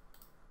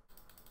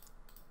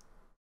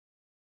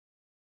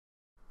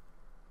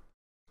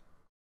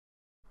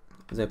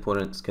 The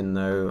opponents can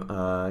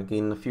now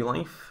gain a few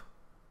life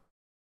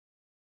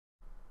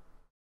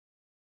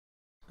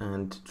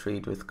and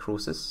trade with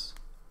Crosis.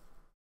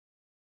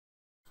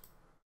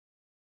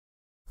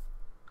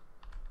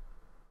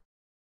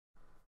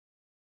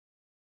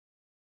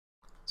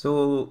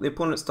 So the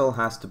opponent still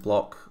has to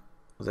block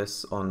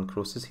this on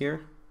Croesus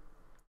here.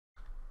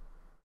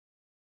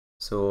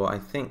 So I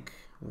think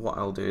what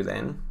I'll do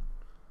then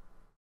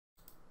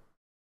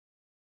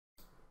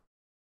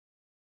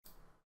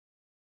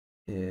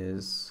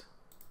is,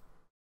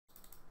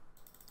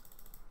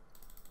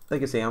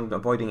 like I say, I'm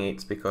avoiding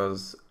 8s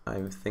because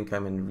I think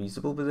I'm in a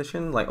reasonable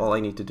position. Like, all I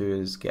need to do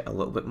is get a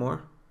little bit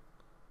more.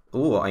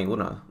 Oh,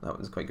 Iona, that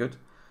was quite good.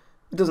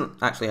 It doesn't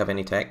actually have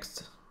any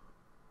text,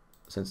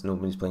 since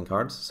nobody's playing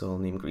cards, so I'll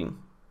name green.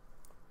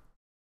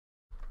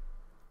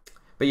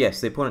 But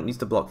yes, the opponent needs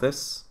to block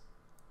this,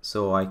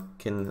 so I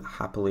can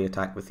happily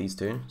attack with these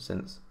two,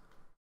 since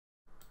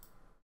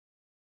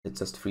it's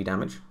just free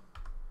damage.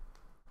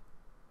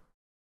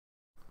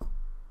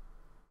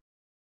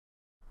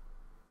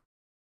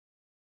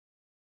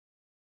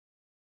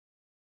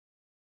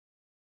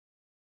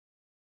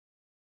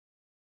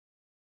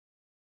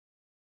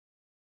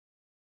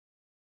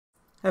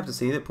 I have to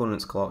say the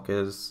opponent's clock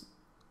is,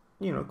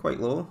 you know, quite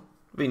low.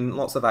 I mean,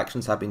 lots of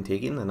actions have been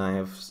taken, and I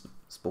have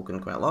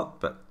spoken quite a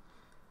lot, but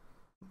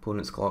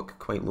opponent's clock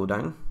quite low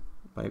down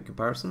by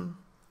comparison.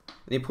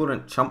 The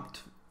opponent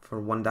chumped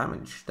for 1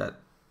 damage. That,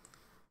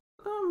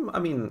 I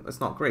mean, it's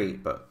not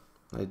great, but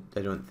I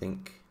don't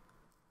think.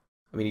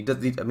 I mean,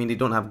 they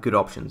don't have good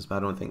options, but I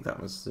don't think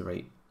that was the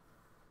right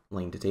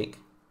line to take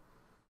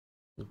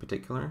in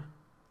particular.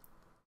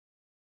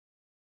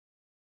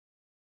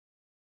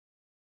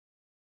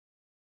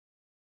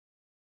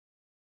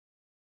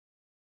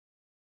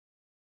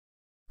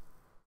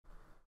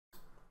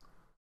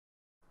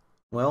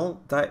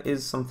 Well, that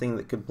is something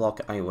that could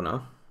block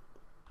Iona.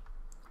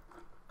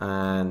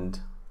 And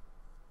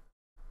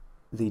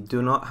they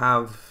do not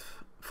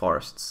have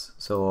forests,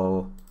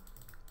 so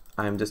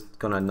I'm just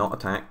gonna not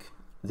attack.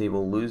 They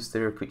will lose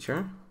their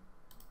creature.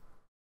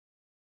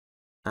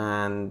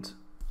 And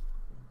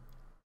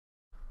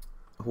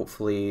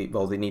hopefully,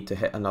 well, they need to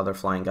hit another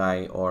flying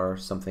guy or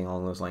something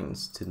along those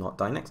lines to not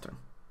die next turn.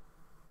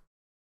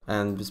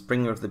 And this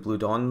Bringer of the Blue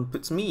Dawn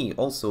puts me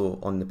also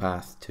on the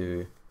path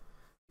to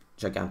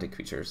gigantic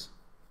creatures.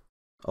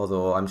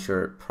 Although I'm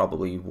sure it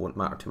probably won't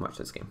matter too much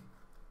this game.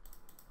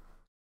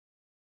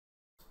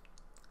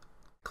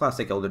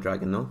 Classic Elder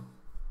Dragon though.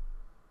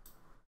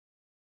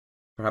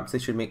 Perhaps they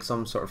should make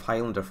some sort of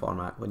Highlander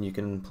format when you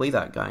can play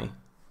that guy.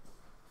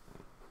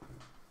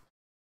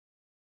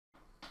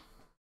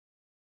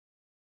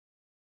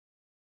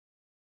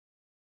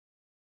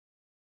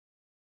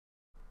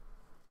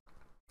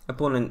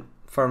 Opponent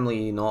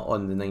firmly not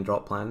on the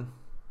 9-drop plan.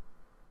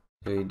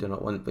 They do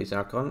not want to play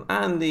Zarkon,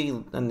 and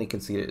they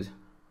conceded.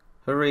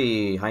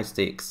 Hooray! High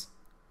stakes.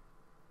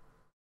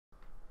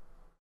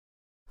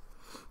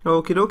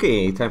 Okie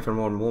dokie, time for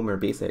more Momir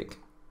Basic.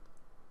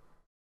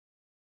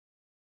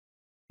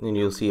 And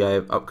you'll see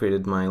I've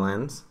upgraded my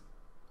lands.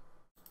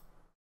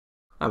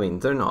 I mean,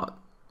 they're not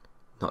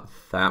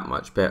that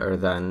much better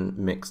than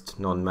mixed,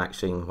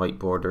 non-matching,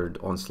 white-bordered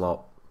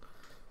Onslaught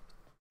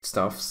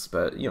stuffs,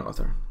 but you know,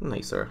 they're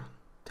nicer,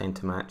 tend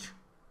to match.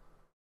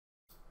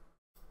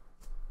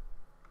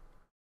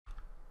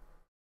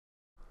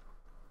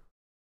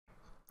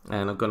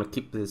 And I'm going to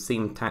keep the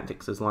same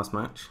tactics as last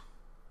match.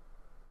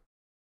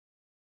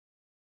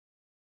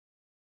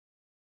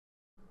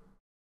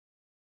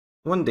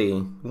 One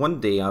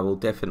day I will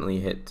definitely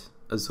hit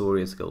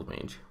Azorius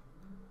Guildmage.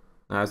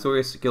 Now,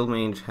 Azorius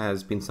Guildmage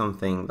has been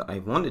something that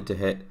I've wanted to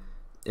hit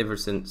ever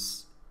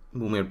since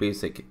Momir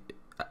Basic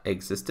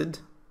existed.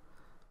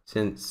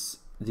 Since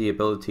the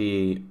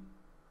ability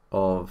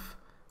of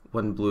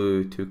 1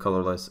 blue, 2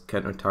 colorless,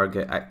 counter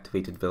target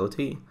activated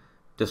ability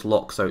just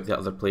locks out the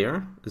other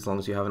player as long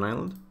as you have an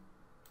island.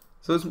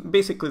 So it's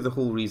basically the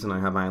whole reason I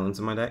have islands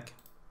in my deck.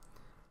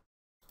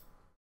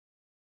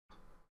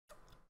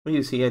 Well,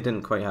 you see I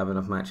didn't quite have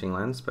enough matching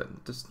lands,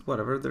 but just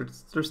whatever,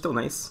 they're still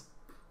nice.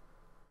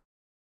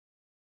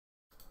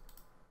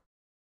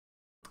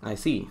 I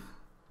see.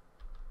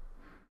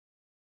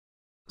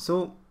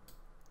 So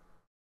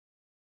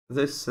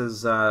this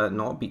is not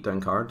a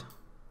beatdown card.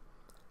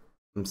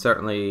 I'm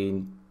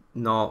certainly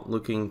not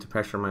looking to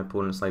pressure my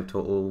opponent's life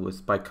total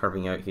by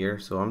curving out here,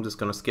 so I'm just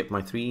going to skip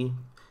my 3,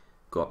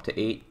 go up to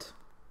 8,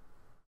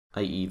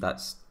 i.e.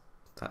 that's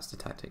the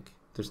tactic.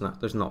 There's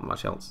not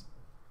much else.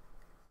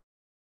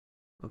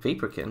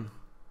 Vaporkin.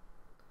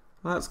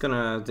 Well, that's going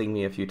to ding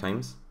me a few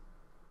times.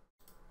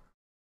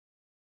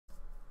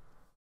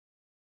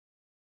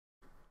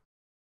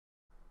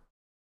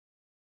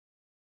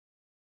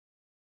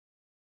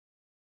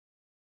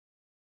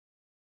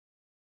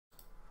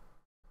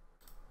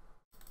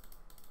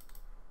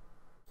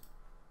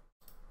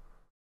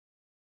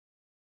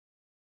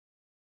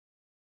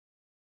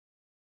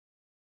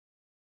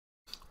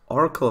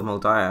 Oracle of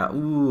Moldiah.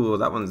 Ooh,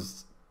 that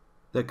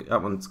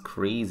one's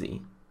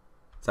crazy.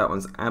 That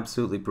one's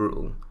absolutely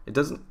brutal. It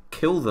doesn't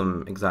kill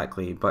them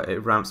exactly, but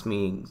it ramps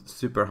me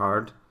super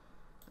hard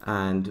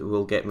and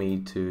will get me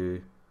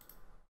to,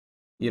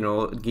 you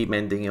know,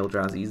 game-ending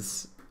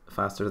Eldrazi's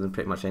faster than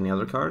pretty much any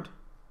other card.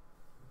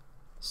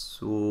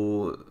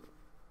 So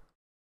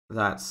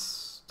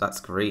that's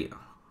great.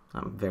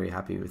 I'm very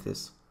happy with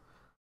this.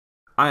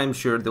 I'm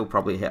sure they'll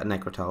probably hit a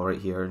Necrotal right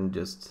here and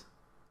just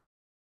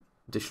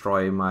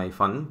destroy my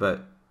fun,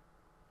 but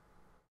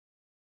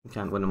you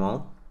can't win them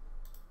all.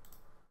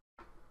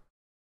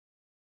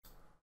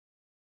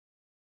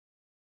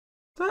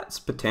 That's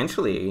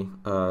potentially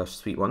a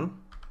sweet one.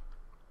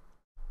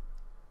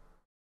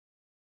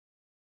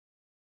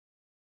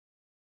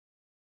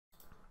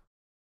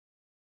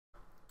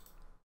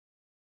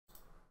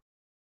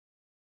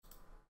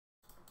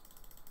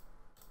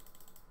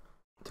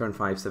 Turn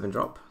 5, 7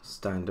 drop.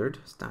 Standard.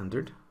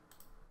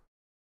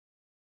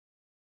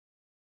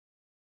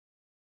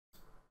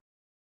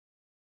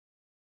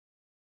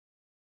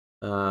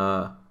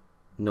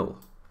 No.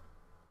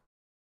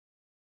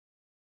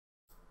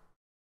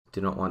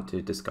 Do not want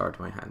to discard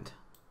my hand.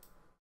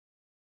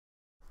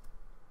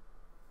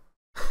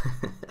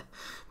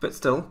 But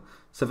still,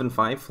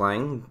 7/5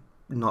 flying,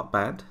 not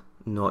bad.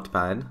 Not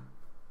bad.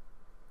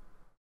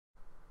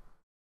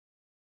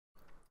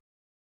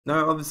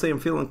 Now, obviously, I'm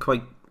feeling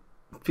quite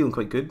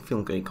good,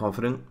 feeling quite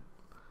confident.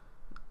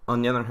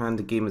 On the other hand,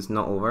 the game is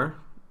not over.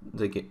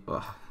 The game,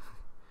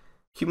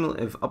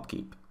 cumulative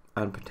upkeep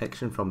and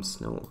protection from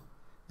snow.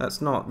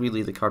 That's not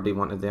really the card they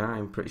wanted there,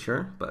 I'm pretty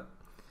sure, but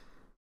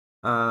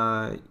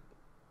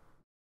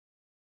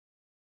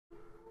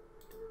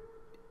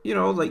you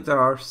know, like there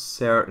are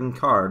certain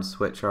cards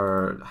which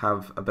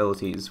have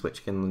abilities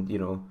which can, you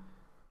know,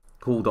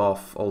 hold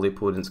off all the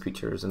opponent's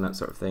creatures and that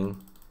sort of thing.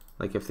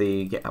 Like if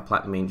they get a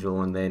Platinum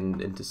Angel and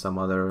then into some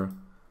other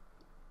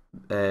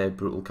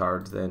brutal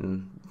card,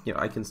 then, you know,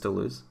 I can still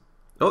lose.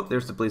 Oh,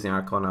 there's the Blazing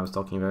Archon I was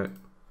talking about.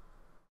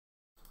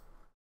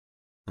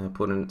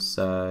 Opponent's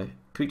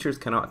creatures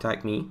cannot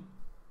attack me.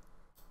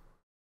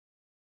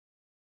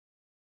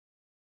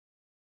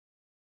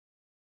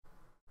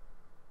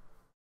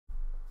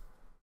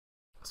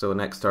 So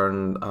next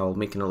turn I'll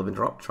make an 11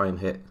 drop, try and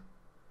hit,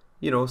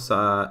 you know,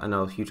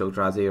 a huge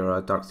Eldrazi or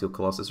a Darksteel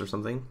Colossus or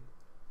something.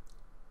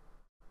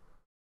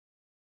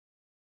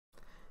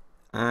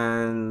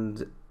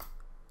 And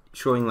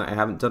showing that I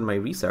haven't done my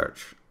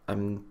research, I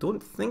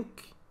don't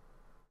think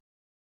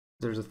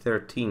there's a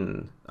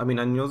 13. I mean,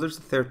 I know there's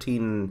a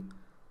 13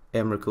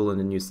 Emrakul in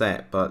the new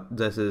set, but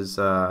this is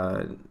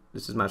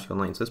Magic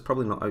Online, so it's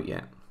probably not out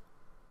yet.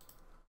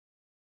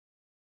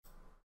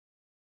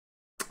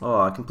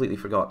 Oh, I completely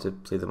forgot to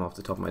play them off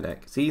the top of my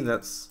deck. See,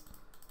 that's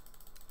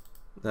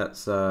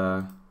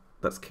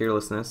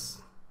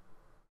carelessness.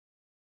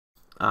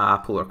 Ah,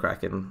 Polar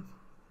Kraken.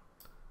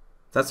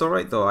 That's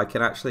alright though, I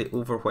can actually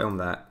overwhelm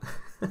that.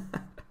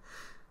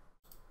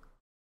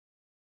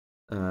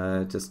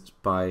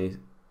 Just by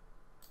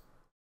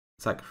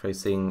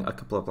sacrificing a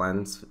couple of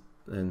lands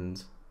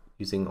and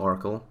using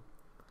Oracle.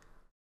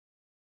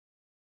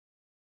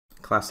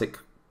 Classic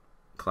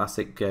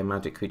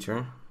magic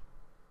creature.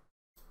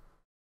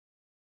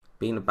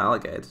 Being a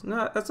Balagad.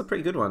 No, that's a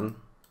pretty good one.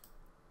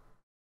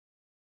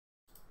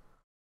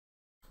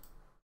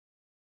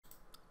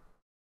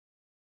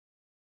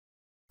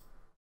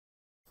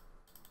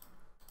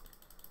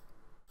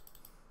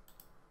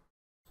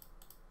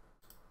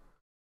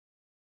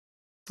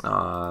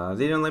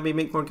 They didn't let me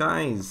make more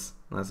guys.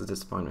 That's a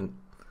disappointment.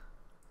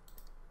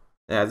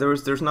 Yeah,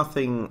 there's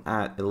nothing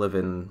at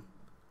 11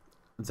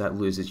 that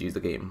loses you the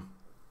game.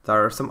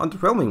 There are some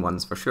underwhelming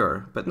ones for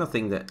sure, but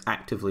nothing that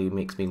actively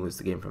makes me lose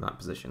the game from that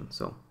position.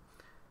 So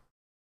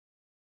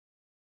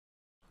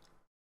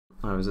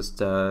I was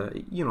just,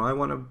 you know, I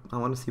want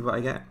to see what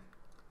I get,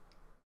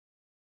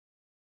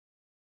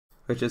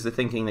 which is the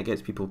thinking that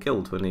gets people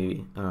killed when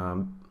they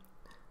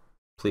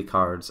play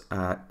cards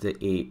at the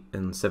 8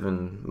 and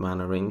 7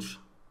 mana range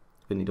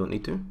when you don't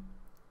need to.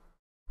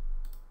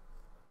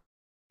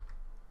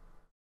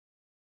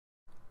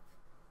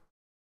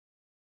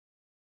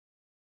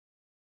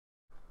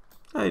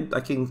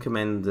 I can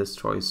commend this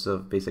choice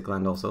of basic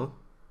land also.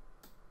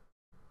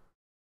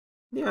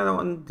 Yeah,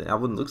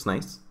 that one looks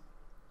nice.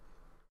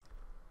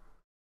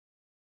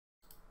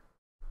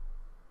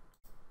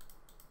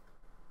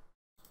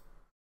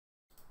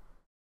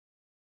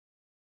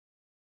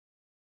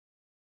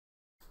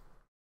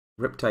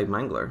 Riptide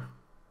Mangler.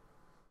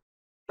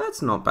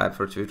 That's not bad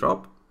for a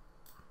 2-drop.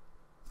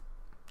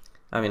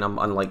 I mean, I'm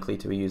unlikely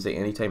to be using it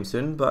anytime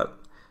soon, but,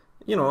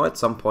 you know, at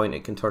some point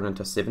it can turn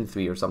into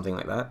 7/3 or something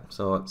like that,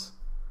 so it's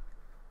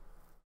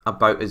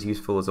about as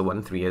useful as a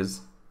 1/3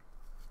 is,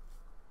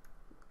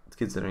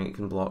 considering it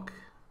can block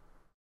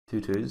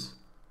 2/2s.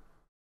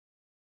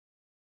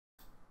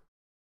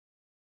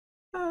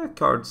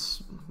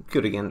 Cards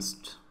good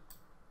against,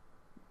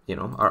 you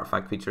know,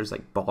 artifact creatures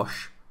like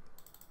Bosch.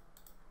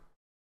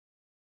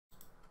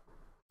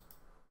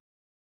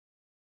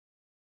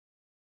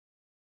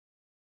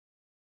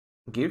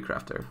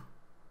 Gearcrafter.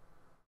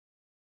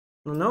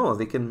 No,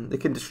 they can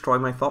destroy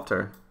my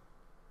Thopter.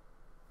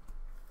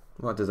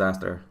 What a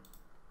disaster.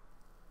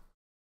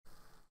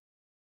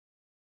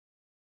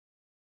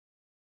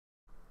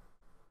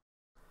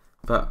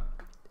 But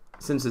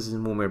since this is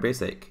Momir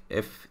Basic,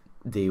 if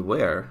they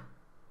were,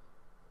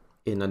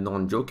 in a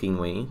non-joking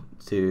way,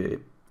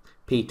 to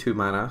pay 2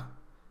 mana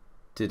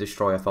to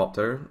destroy a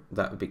Thopter,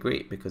 that would be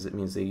great, because it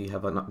means they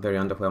have a very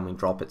underwhelming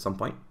drop at some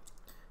point.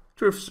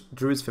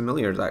 Drew's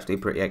Familiar is actually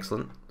pretty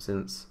excellent,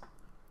 since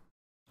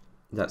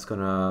that's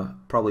going to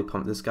probably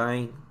pump this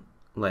guy,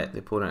 let the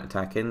opponent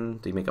attack in,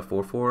 they make a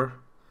 4-4,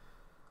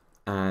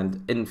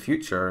 and in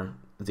future,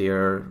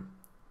 their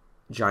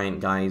giant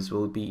guys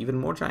will be even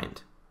more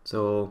giant.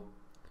 So,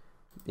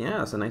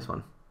 yeah, it's a nice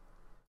one.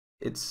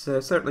 It's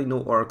certainly no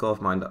Oracle of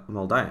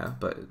Maldaya,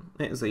 but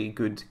it is a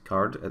good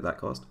card at that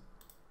cost.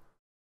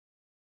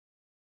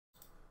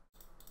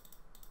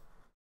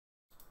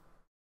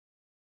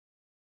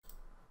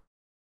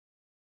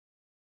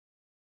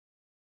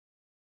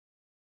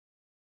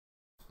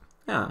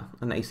 Yeah,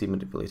 an Icy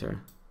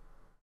Manipulator.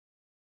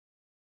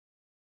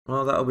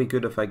 Well, that'll be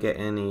good if I get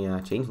any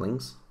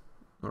changelings.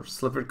 Or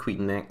Slivered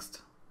Queen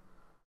next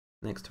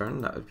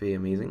turn, that would be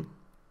amazing.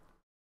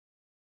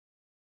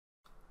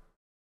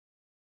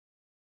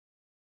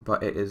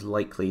 But it is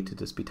likely to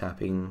just be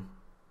tapping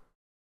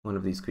one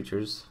of these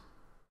creatures.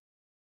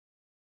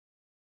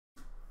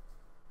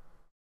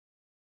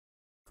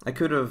 I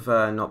could have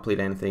not played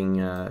anything,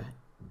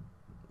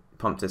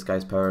 pumped this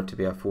guy's power to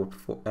be a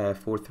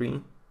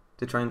 4-3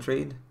 to try and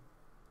trade.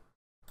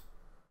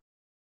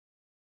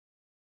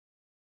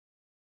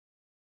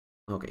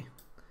 Okay.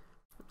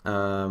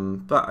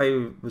 But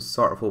I was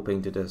sort of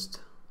hoping to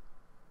just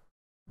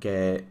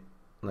get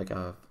like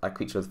a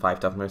creature with 5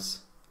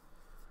 toughness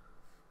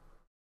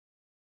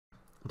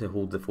to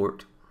hold the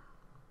fort.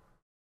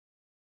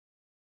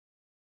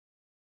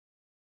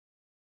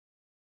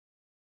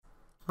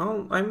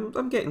 Oh,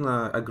 I'm getting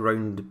a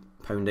ground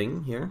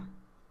pounding here.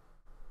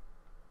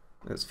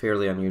 It's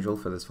fairly unusual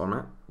for this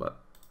format, but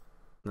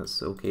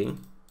that's okay.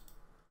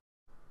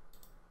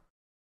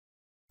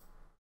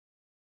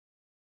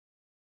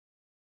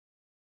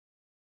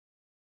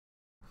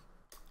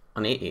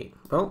 An 8-8.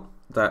 Well,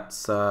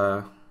 that's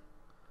going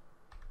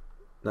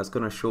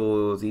to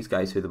show these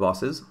guys who the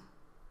boss is.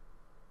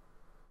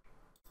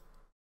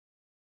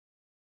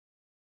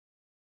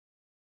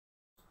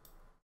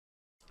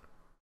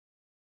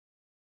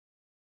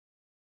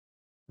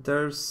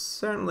 There's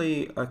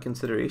certainly a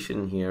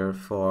consideration here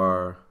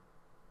for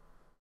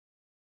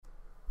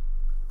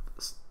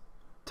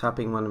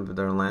tapping one of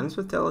their lands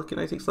with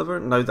Telekinetic Sliver,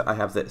 now that I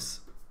have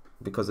this,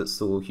 because it's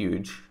so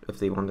huge. If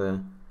they want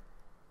to,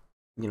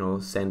 you know,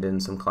 send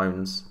in some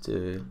clowns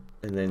to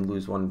and then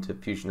lose one to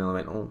Fusion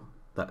Elemental,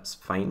 that's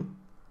fine.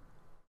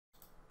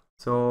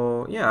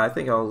 So yeah, I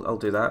think I'll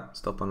do that.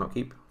 Stop on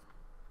upkeep.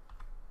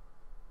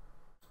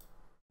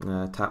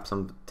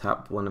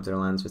 Tap one of their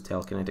lands with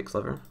Telekinetic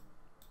Sliver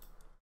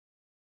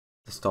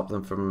to stop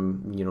them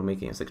from, you know,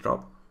 making a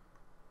 6-drop.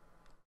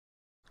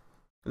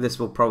 This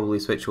will probably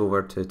switch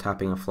over to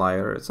tapping a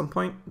flyer at some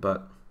point,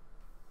 but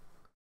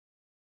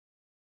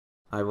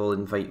I will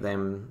invite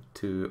them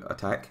to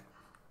attack.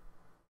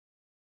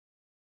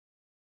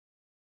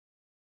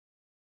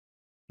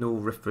 No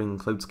Riftring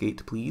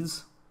Cloudsgate,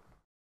 please.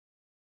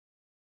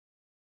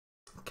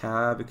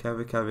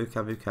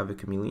 Cavu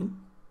Chameleon.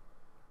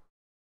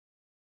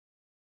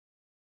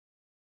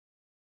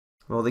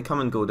 Well, they come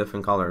and go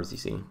different colors, you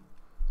see.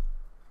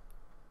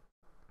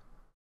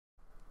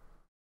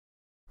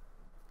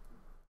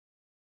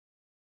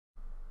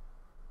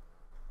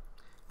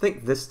 I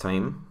think this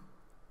time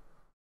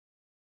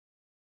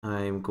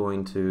I am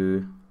going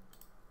to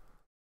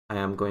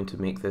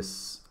make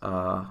this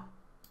a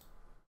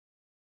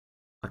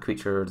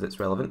creature that's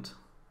relevant.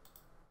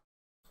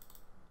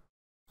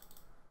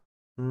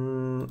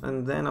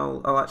 And then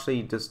I'll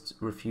actually just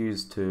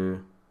refuse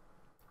to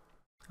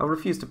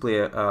play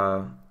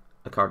a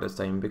card this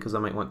time, because I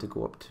might want to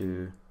go up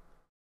to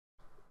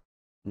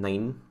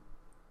 9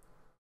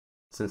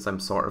 since I'm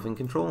sort of in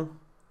control.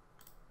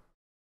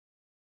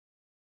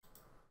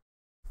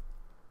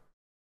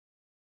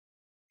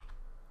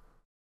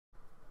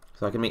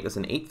 So I can make this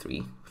an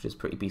 8-3, which is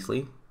pretty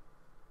beastly.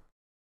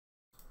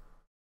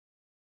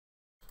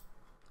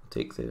 I'll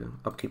take the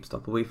upkeep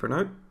stop away for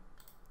now.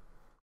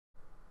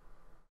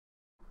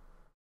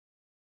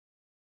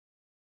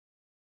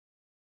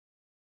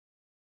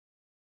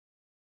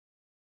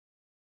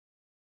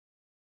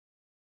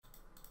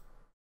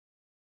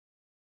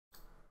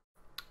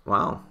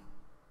 Wow.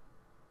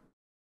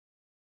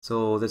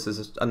 So this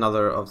is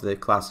another of the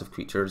class of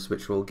creatures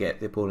which will get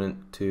the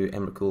opponent to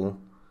Emrakul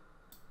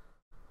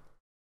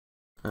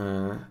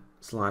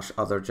 /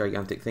 other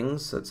gigantic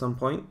things at some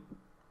point.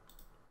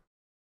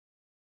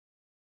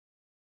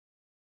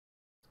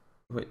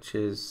 Which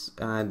is,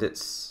 and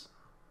it's,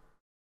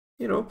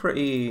 you know,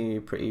 pretty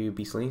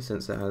beastly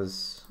since it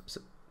has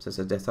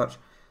Death Touch.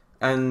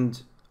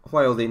 And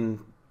while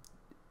then,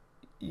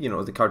 you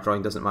know, the card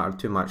drawing doesn't matter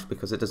too much,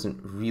 because it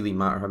doesn't really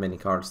matter how many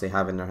cards they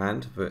have in their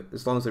hand, but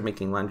as long as they're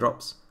making land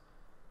drops.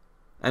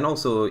 And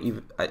also,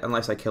 even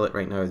unless I kill it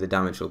right now, the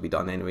damage will be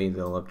done anyway.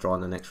 They'll have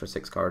drawn an extra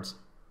 6 cards.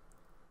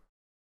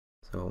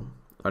 So,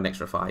 or an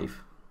extra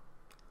 5.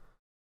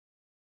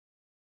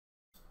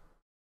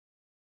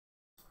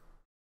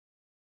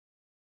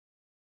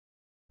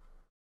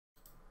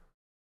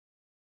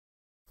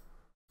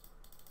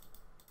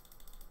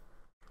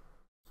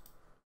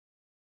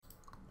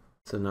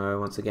 So now,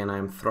 once again, I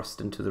am thrust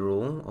into the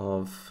role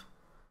of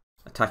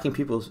attacking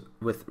people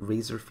with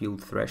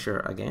Razorfield Thresher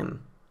again.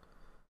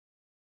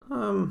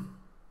 Well,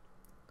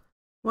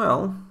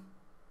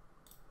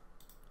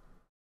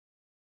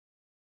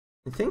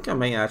 I think I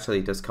might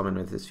actually just come in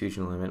with this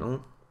Fusion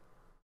Elemental.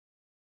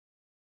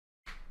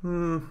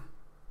 Because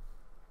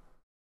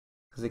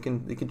they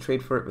can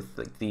trade for it with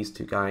like these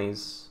two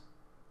guys.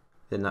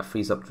 Then that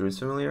frees up Drew's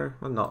Familiar.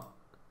 I'm not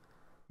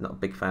a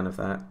big fan of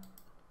that.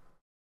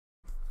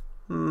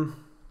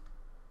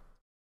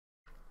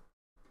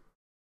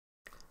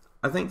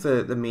 I think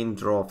the main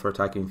draw for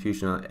attacking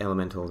Fusion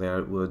Elemental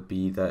there would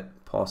be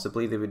that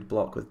possibly they would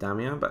block with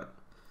Damia, but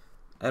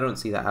I don't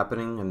see that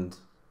happening, and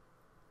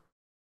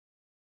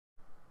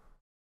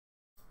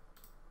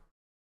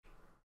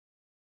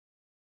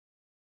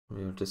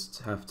we'll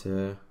just have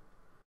to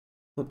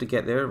hope to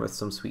get there with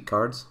some sweet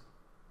cards.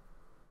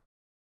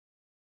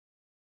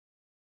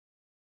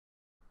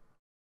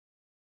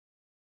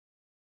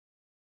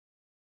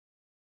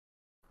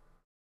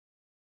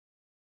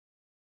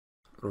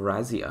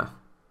 Razia.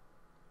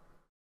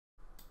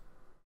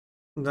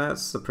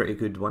 That's a pretty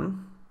good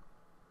one.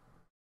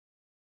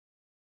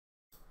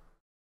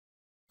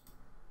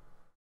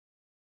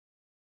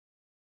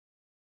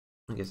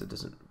 I guess it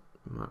doesn't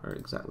matter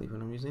exactly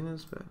when I'm using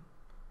this, but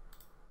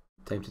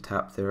time to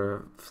tap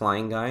their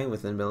flying guy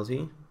with an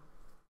ability.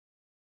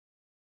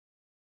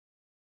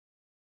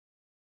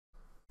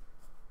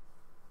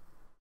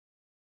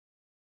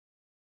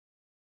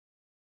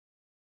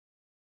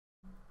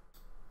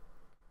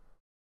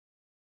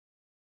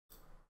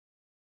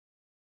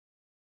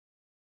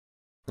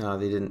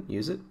 They didn't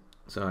use it,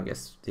 so I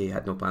guess they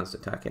had no plans to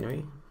attack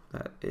anyway.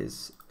 That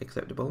is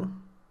acceptable.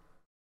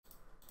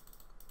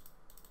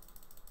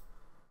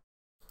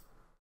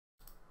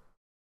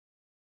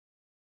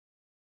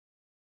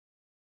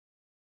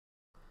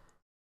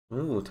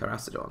 Ooh,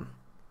 Terracodon.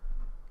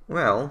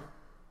 Well,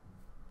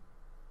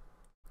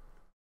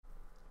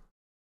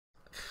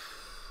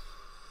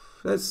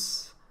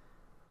 it's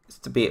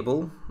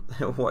debatable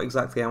what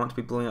exactly I want to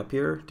be blowing up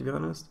here, to be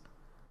honest.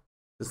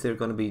 Because they're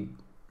going to be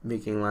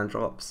making land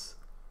drops.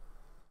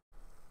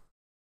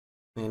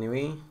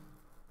 Anyway,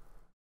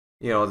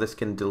 this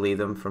can delay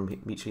them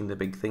from reaching the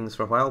big things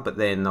for a while, but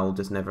then I'll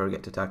just never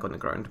get to attack on the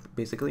ground,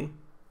 basically.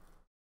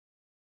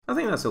 I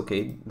think that's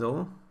okay,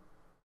 though.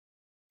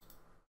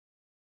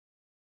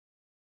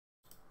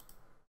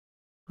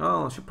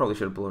 Oh, probably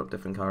should have blown up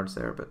different cards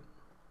there, but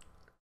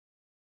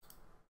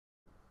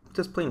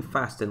just playing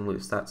fast and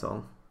loose, that's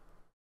all.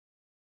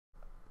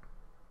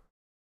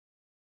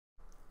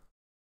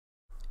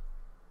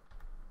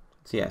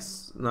 So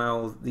yes,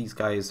 now these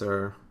guys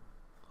are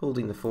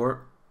holding the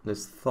fort.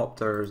 This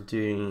Thopter is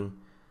doing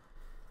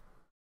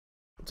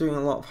a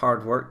lot of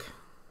hard work.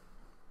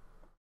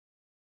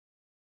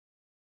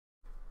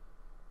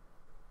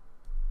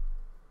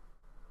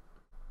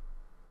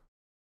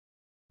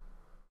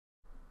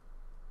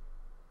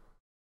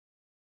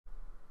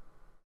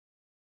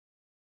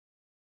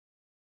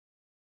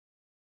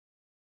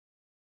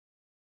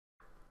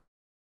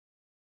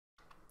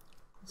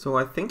 So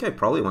I think I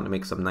probably want to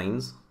make some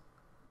 9s.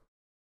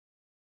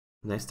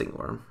 Nesting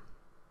Worm.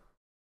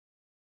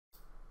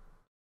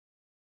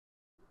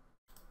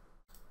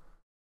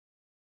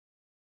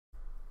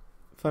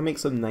 If I make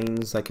some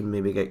 9s, I can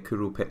maybe get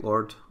Kuro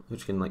Pitlord,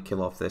 which can like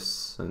kill off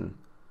this and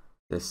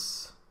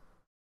this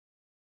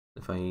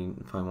if I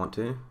want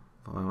to.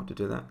 If I want to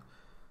do that.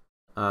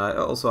 It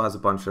also has a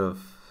bunch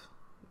of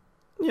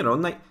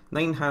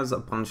 9 has a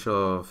bunch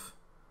of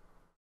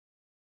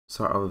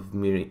sort of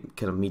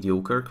kind of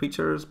mediocre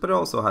creatures, but it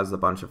also has a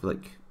bunch of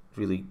like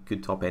really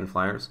good top end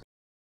flyers.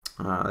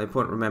 The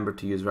opponent remembered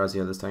to use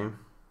Razia this time.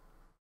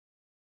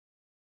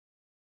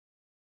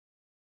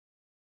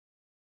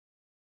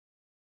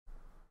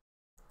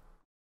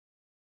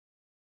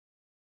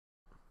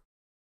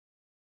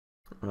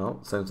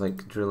 Well, sounds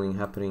like drilling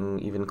happening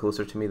even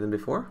closer to me than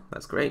before.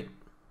 That's great.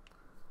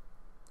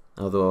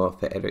 Although,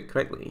 if I edit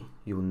correctly,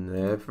 you'll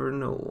never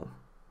know.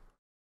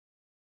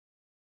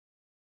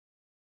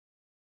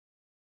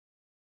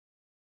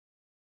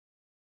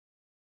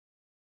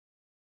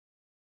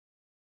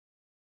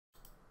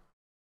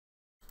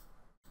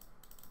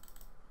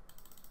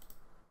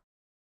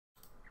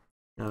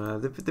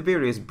 The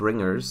various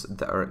bringers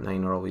that are at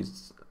 9 are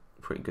always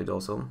pretty good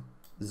also.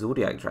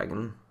 Zodiac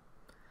Dragon.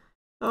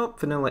 Oh,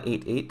 vanilla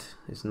 8/8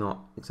 is not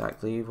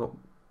exactly what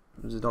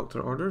the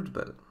doctor ordered,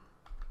 but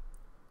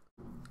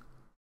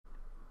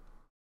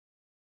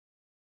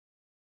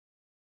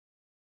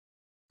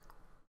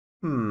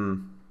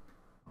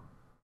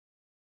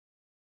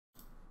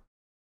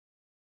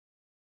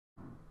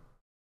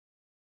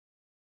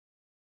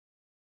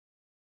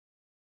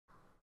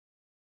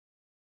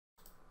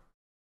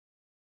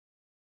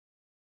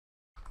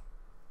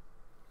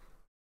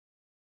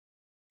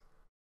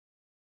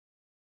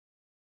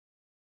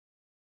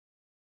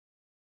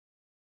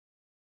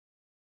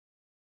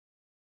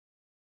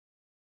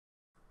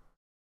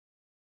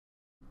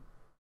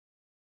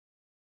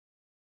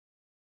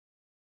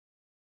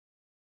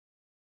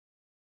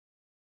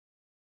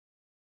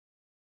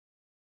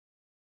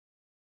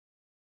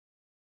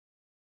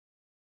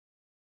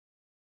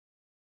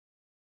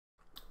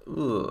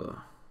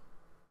Ooh.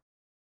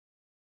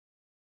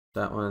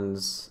 That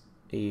one's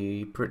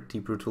a pretty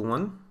brutal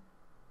one.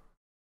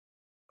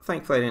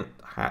 Thankfully I didn't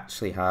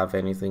actually have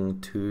anything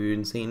too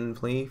insane in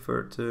play for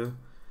it to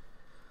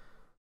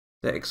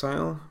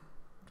exile,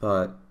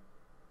 but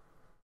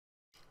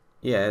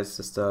yeah, it's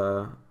just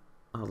a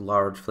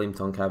large flame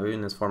tongue Kabu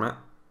in this format.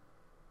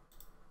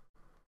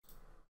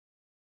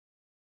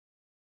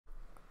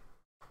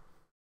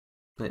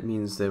 That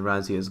means the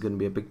Razia is going to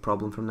be a big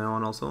problem from now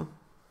on also.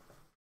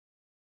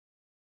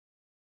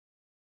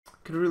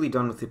 Could have really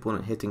done with the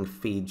opponent hitting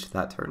Phage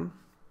that turn.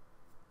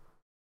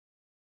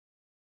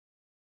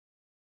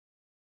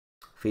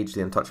 Phage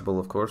the Untouchable,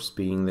 of course,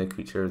 being the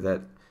creature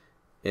that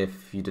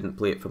if you didn't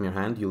play it from your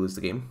hand, you lose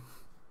the game.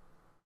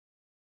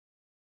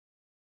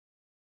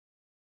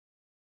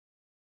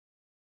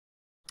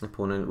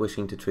 Opponent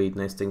wishing to trade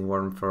Nesting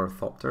Worm for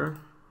Thopter,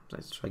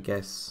 which I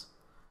guess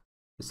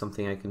is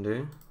something I can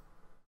do.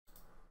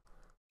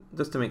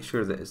 Just to make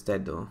sure that it's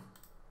dead though.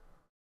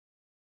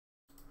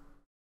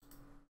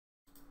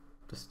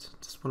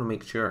 Just want to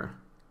make sure.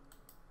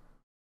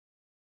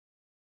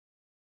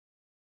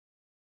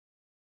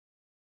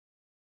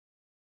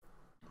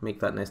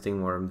 Make that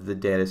Nesting Worm the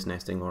deadest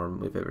Nesting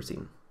Worm we've ever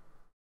seen.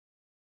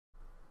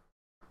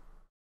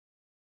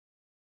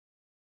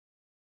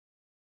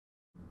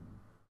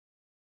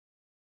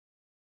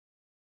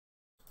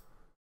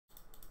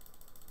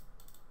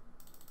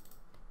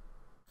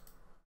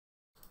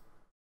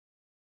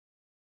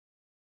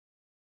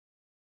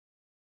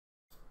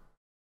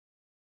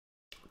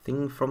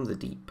 Thing from the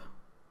Deep.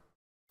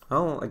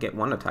 Oh, I get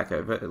one attack out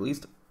of it at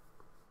least.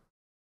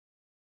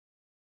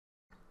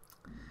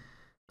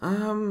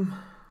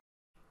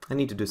 I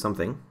need to do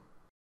something.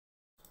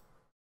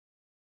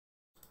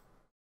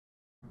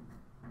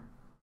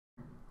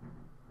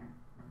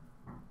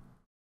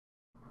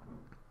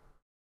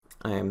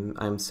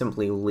 I'm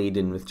simply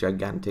laden with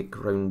gigantic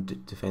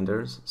ground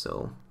defenders,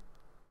 so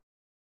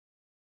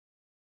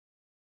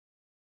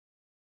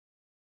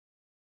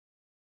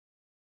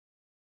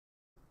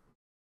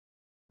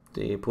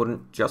the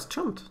opponent just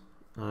chumped.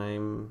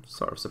 I'm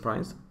sort of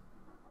surprised.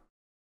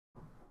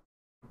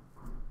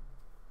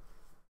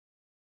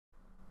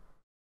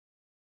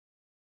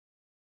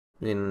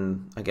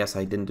 Then I guess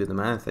I didn't do the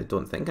math. I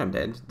don't think I'm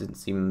dead. Didn't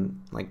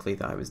seem likely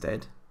that I was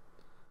dead.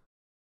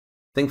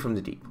 Thing from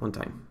the Deep, one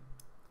time.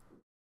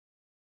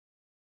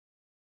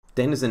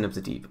 Denizen of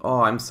the Deep.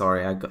 Oh, I'm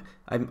sorry.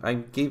 I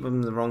gave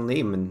him the wrong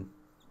name, and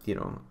you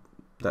know,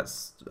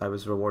 I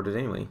was rewarded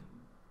anyway.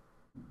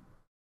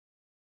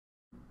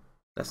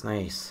 That's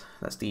nice.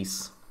 That's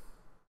decent.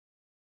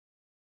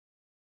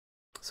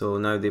 So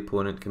now the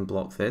opponent can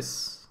block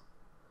this,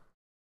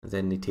 and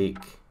then they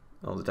take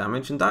all the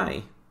damage and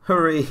die.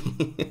 Hooray!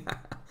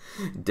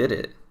 Did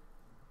it.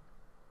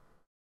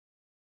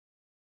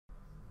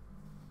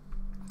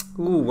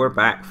 Ooh, we're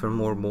back for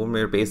more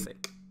Momir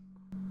Basic.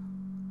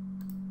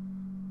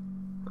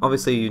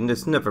 Obviously, you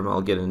just never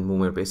mulligan in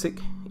Momir Basic,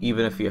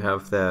 even if you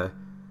have the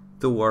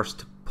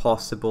worst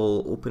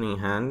possible opening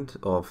hand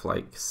of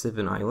like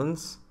 7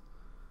 islands.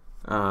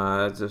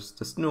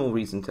 There's no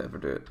reason to ever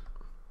do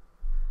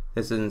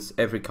it. Since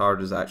every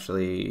card is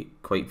actually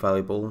quite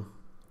valuable.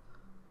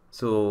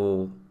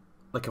 So,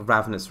 like a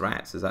Ravenous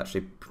Rats is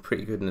actually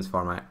pretty good in this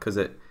format, because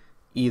it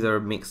either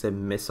makes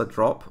them miss a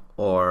drop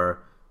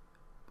or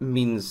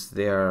means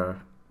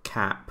their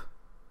cap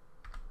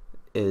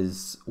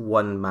is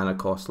 1 mana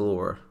cost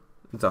lower,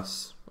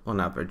 thus on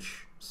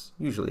average it's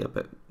usually a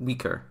bit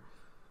weaker.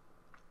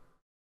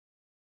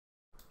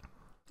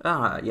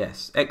 Ah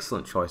yes,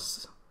 excellent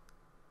choice.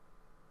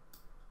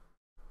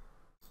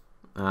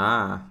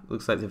 Ah,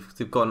 looks like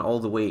they've gone all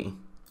the way.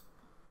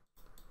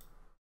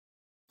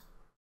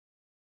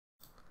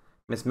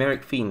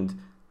 Mesmeric Fiend.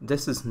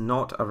 This is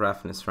not a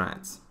Ravenous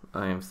Rats.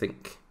 I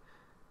think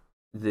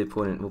the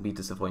opponent will be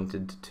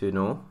disappointed to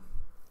know.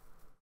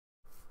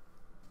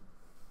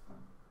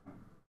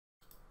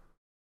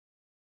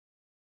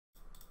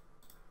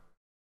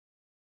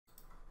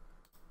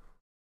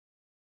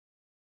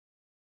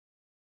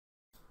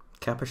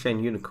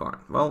 Capuchin Unicorn.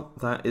 Well,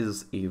 that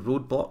is a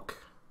roadblock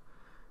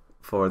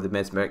for the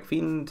Mesmeric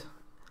Fiend.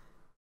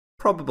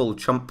 Probable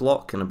chump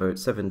block in about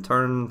 7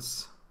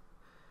 turns.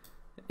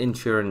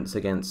 Insurance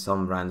against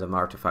some random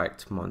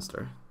artifact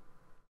monster.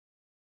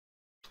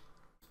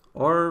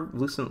 Or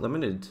Lucent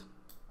Limited.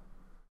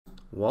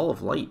 Wall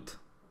of Light.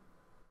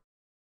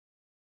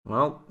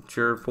 Well,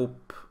 sure,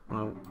 hope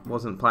I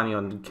wasn't planning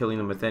on killing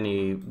them with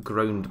any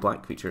ground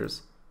black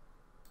creatures.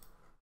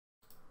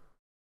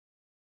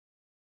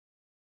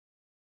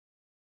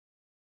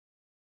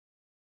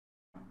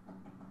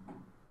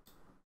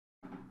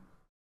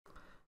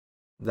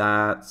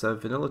 That's a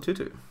vanilla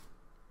tutu.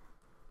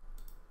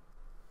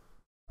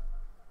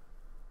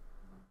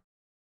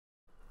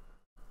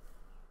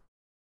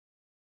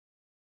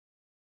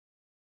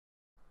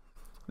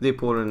 The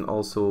opponent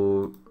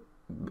also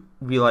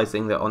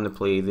realizing that on the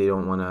play they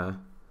don't want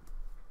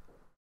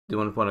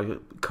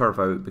to curve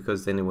out,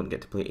 because then they wouldn't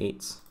get to play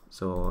 8s.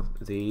 So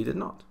they did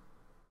not.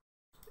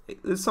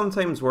 it's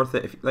sometimes worth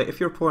it. If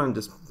your opponent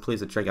just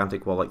plays a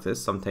gigantic wall like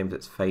this, sometimes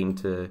it's fine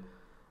to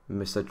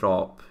miss a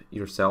drop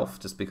yourself,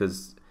 just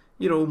because,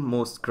 you know,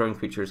 most ground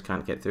creatures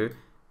can't get through.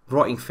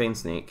 Rotting Fen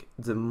Snake,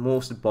 the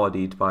most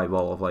bodied by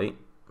Wall of Light.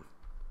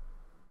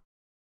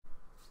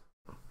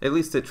 At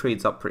least it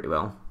trades up pretty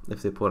well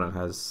if the opponent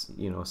has,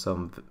 you know,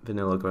 some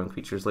vanilla ground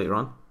creatures later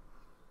on.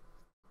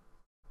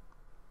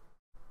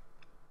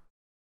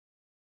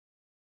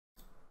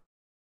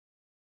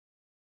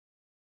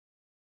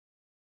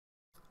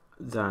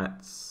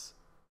 That's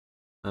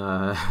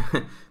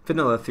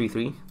vanilla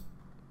 3/3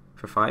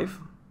 for 5.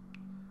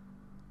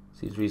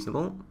 Seems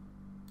reasonable.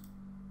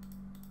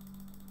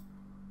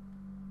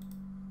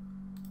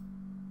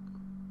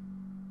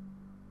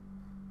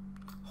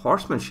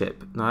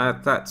 Horsemanship. Now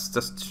that's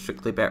just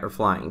strictly better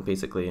flying,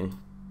 basically.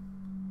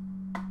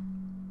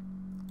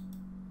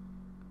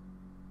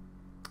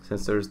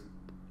 Since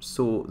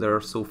there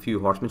are so few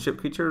horsemanship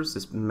creatures,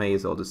 this may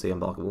as well just say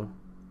unblockable.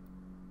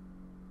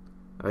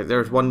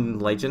 There's one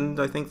legend,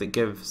 I think, that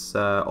gives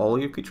all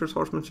your creatures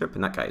horsemanship,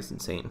 and that guy is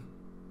insane.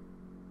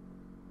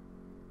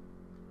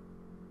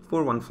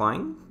 4/1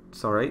 flying,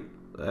 it's alright.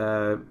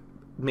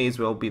 May as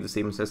well be the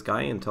same as this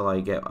guy until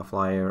I get a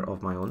flyer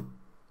of my own.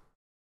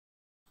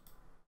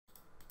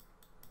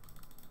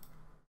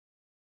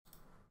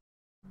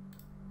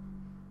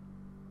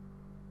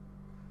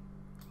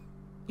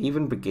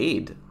 Even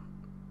Brigade.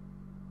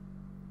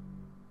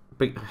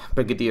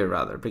 Brigadier,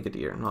 rather.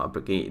 Brigadier, not a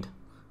brigade.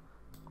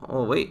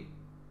 Oh, wait.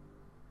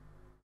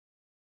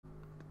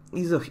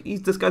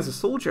 This guy's a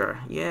soldier.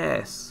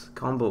 Yes,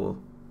 combo.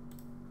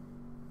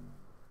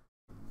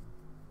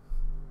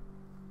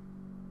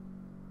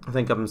 I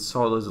think I'm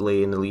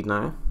solidly in the lead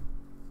now.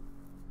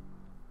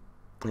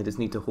 I just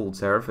need to hold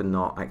serve and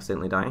not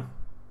accidentally die.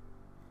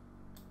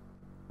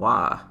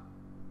 Wow.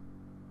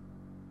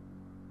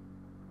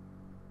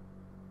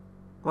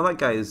 Well, that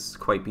guy is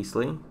quite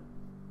beastly.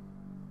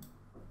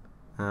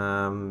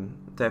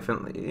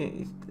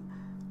 Definitely.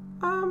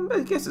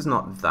 I guess it's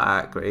not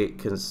that great,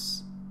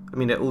 because I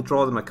mean, it will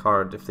draw them a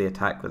card if they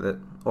attack with it,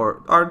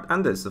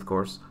 and this, of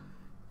course.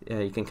 Yeah,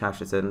 you can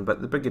cash it in,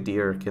 but the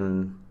Brigadier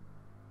can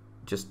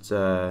just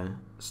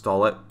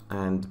stall it,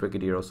 and the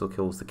Brigadier also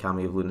kills the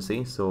Kami of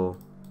Lunacy, so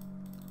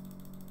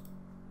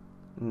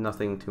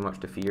nothing too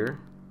much to fear.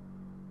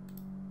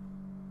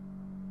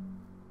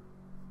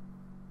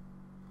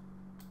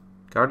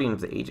 Guardian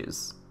of the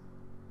Ages.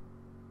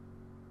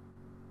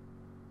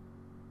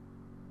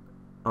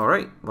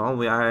 Alright,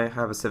 well, I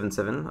have a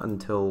 7/7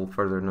 until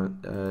further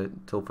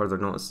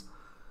notice.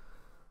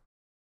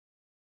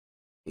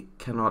 It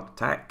cannot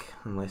attack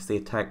unless they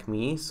attack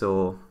me,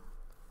 so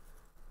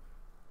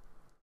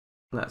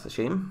that's a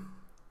shame.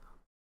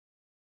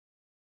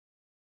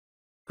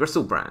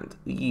 Gristlebrand.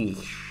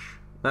 Yeesh.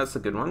 That's a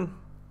good one.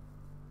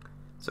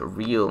 It's a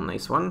real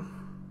nice one.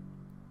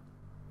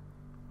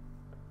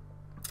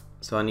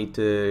 So I need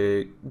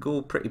to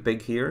go pretty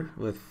big here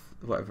with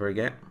whatever I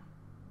get.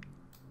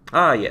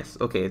 Ah, yes,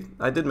 okay.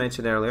 I did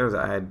mention earlier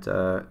that I had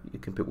you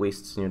can put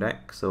wastes in your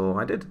deck, so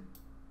I did.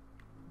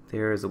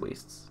 There's the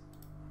wastes.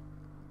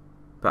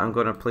 But I'm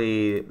going to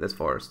play this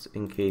forest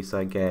in case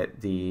I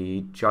get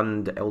the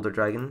Jund Elder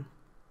Dragon.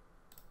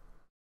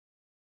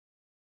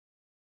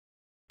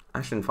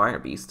 Ashen Fire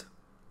Beast.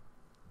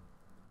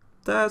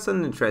 That's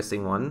an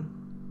interesting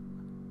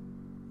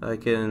one. I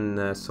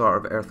can sort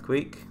of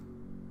Earthquake.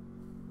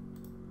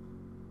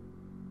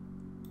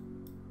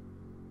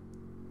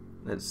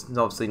 It's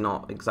obviously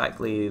not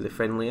exactly the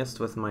friendliest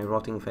with my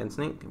Rotting Fen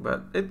Snake,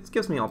 but it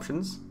gives me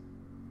options.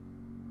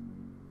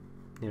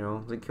 You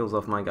know, it kills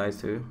off my guys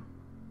too.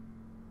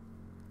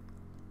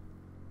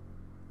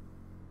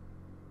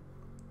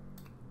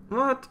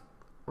 What?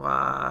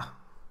 Wow.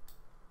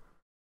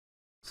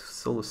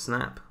 So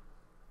snap.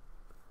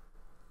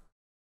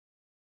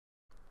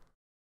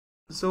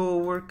 So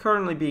we're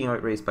currently being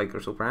outraced by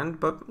Gristlebrand,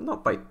 but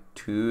not by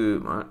too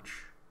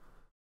much.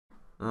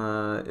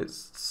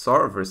 It's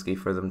sort of risky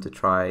for them to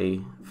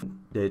try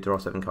the draw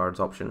 7 cards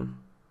option.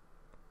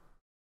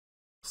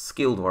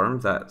 Scaled Worm,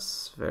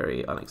 that's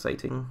very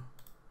unexciting.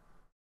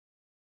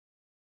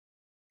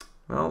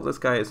 Well, this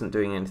guy isn't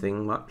doing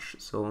anything much,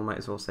 so I might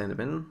as well send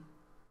him in.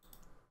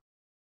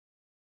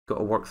 Got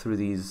to work through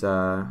these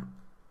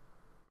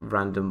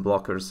random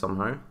blockers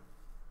somehow.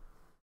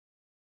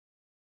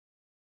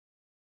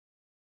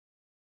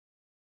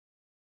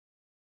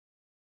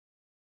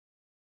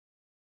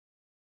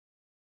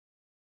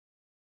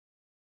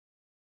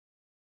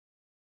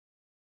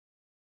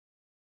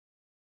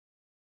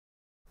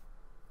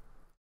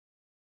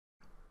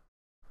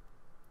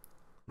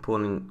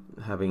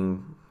 Opponent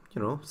having,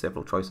 you know,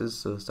 several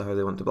choices as to how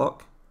they want to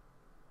block.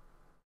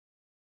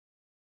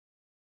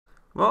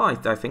 Well,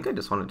 I think I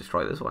just want to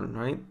destroy this one,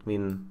 right? I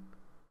mean,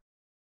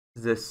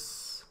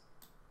 this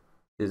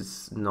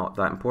is not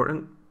that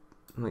important.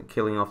 Like,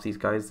 killing off these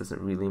guys doesn't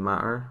really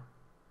matter.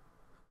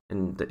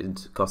 And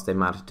it costs them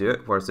mana to do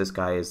it, whereas this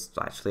guy is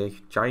actually a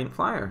giant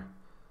flyer.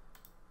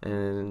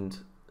 And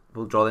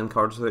we'll draw them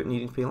cards without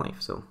needing to pay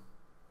life, so.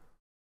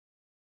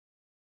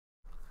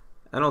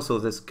 And also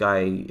this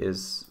guy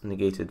is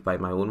negated by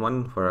my own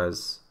one,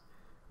 whereas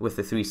with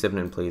the 3/7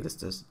 in play,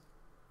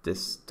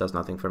 this does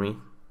nothing for me.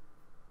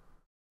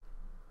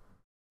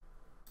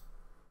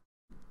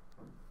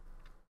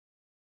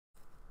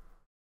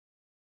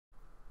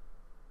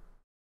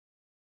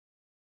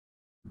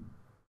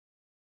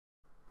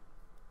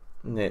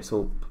 Let's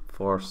hope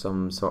for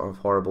some sort of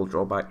horrible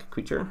drawback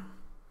creature.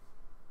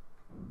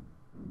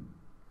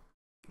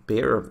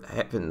 Bear of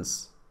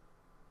Heavens.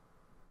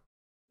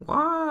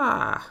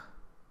 Wah!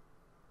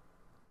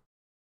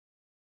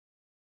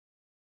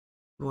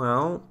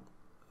 Well,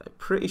 I'm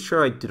pretty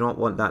sure I do not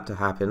want that to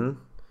happen.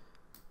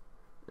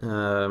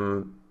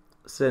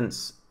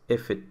 Since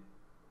if it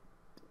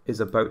is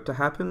about to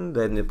happen,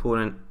 then the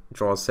opponent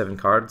draws 7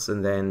 cards,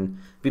 and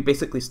then we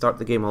basically start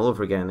the game all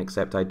over again,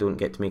 except I don't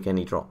get to make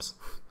any drops.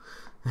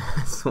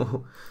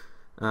 So,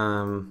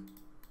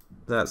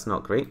 that's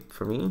not great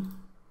for me.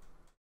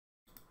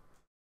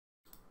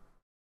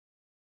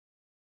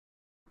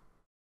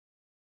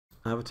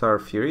 Avatar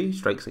Fury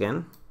strikes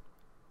again.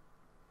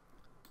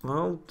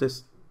 Well,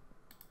 this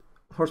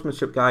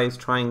horsemanship guy is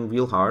trying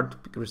real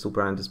hard.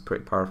 Bristlebrand is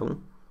pretty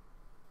powerful.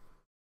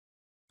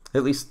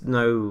 At least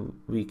now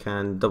we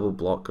can double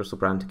block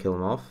Bristlebrand to kill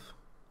him off.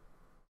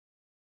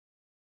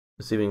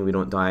 Assuming we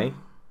don't die,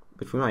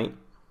 which we might.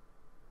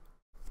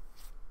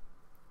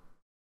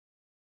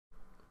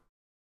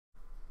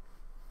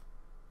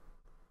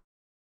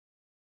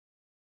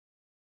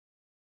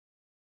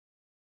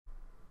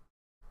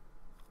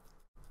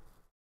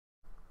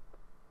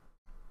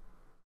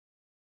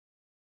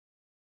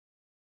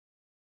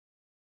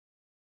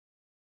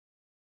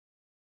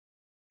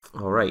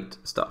 Alright,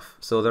 stuff.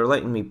 So they're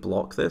letting me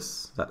block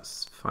this,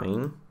 that's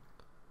fine.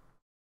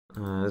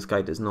 This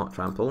guy does not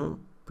trample,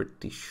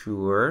 pretty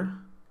sure.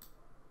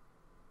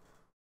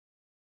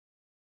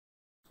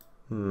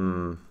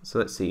 So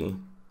let's see.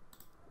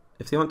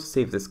 If they want to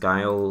save this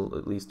guy, I'll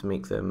at least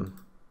make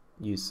them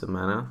use some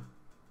mana.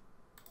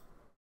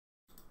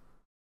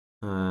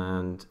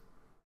 And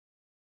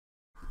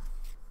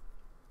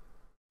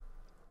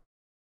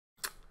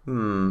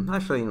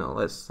actually no,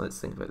 let's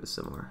think about this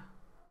some more.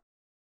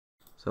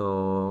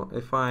 So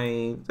if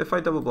I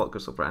double block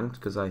Bristlebrand,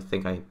 because I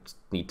think I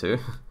need to,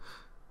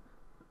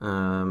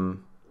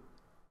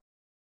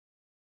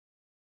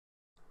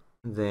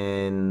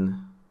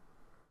 then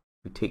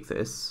we take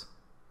this,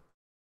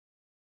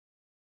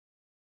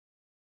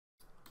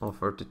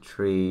 offer to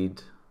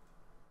trade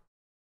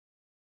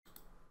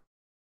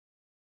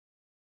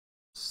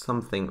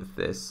something with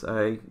this.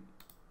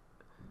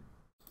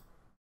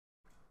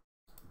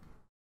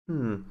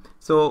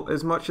 So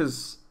as much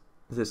as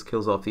this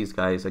kills off these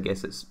guys, I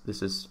guess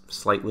this is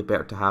slightly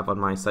better to have on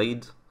my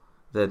side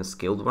than a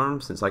Scaled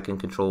Worm, since I can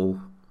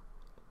control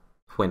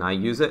when I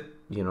use it.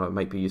 You know, it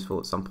might be useful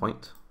at some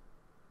point.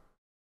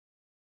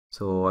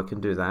 So I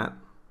can do that.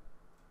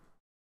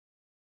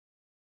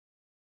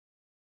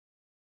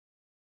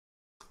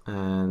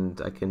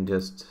 And I can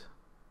just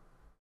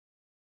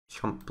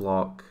chump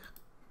block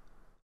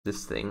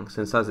this thing,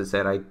 since as I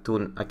said, I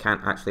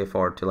can't actually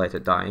afford to let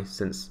it die,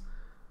 since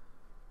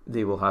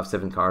they will have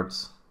 7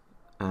 cards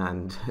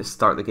and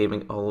start the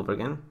game all over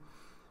again.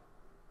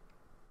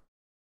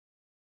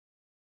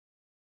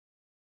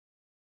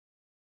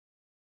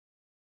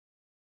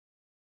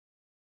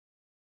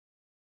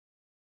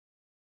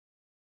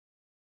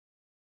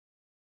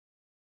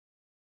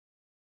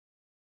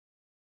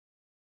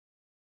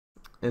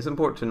 It's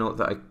important to note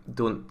that I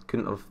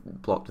couldn't have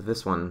blocked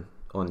this one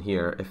on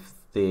here if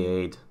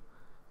they'd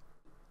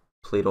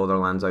played all their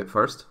lands out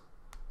first,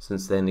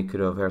 since then they could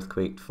have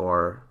Earthquaked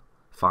for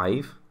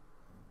 5.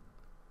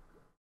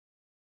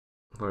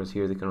 Whereas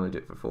here they can only do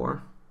it for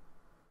 4.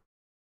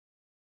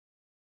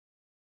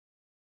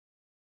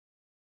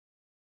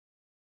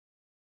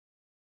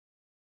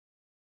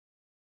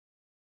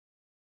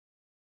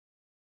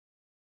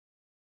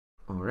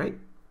 Alright.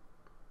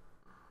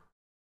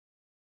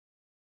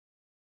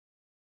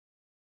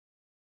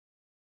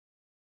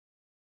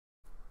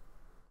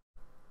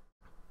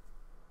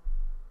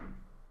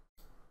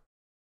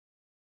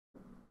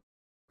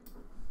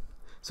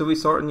 So we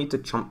sort of need to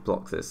chump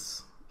block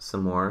this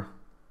some more,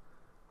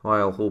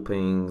 while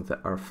hoping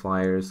that our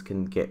flyers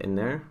can get in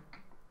there.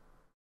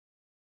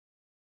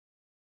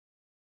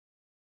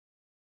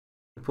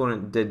 The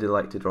opponent did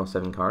elect to draw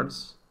 7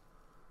 cards,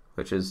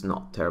 which is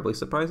not terribly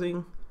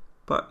surprising,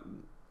 but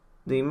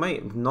they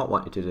might not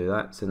want you to do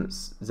that,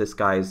 since this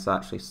guy is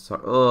actually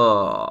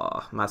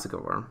Massacre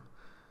Worm.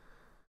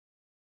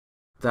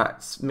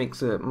 That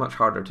makes it much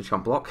harder to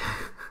chump block.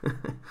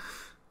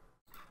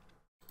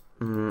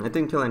 It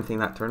didn't kill anything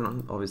that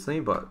turn, obviously,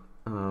 but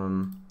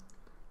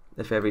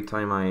if every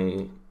time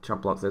I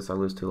chump block this I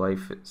lose 2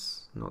 life,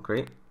 it's not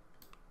great.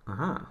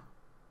 Aha.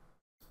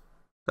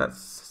 That's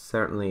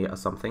certainly a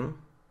something.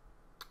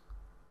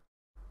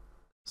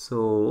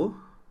 So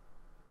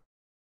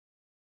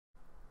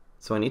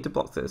I need to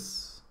block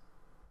this.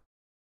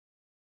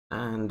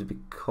 And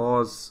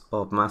because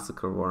of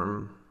Massacre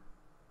Worm,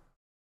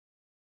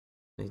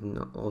 I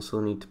also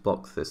need to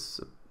block this.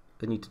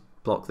 I need to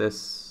block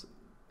this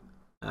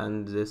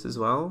And this as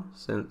well,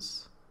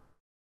 since...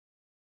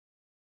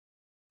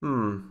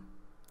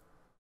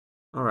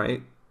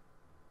 Alright.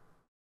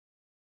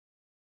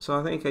 So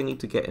I think I need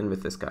to get in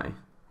with this guy.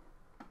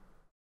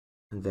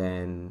 And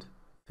then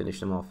finish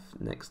them off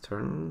next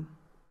turn.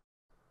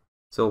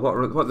 So what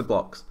are the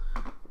blocks?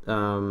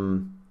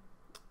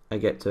 I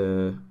get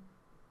to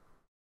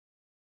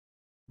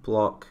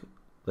block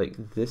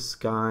like this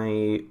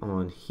guy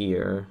on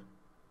here,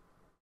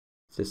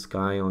 this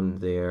guy on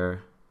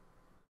there,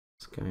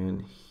 this guy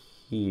on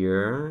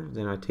here.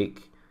 Then I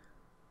take...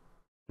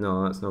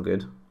 No, that's no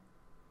good.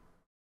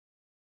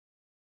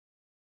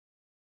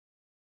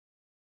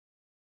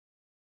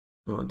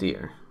 Oh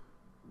dear.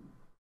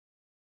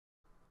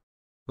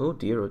 Oh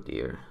dear, oh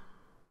dear.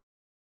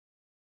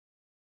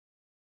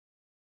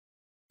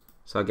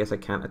 So I guess I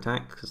can't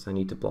attack because I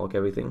need to block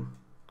everything.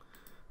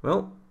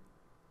 Well,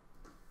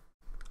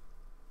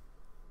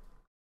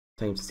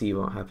 time to see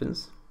what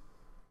happens.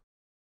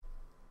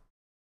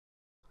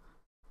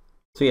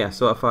 So yeah,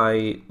 so if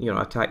I,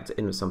 attacked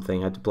in with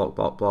something, I had to block,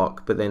 block,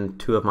 block, but then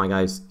two of my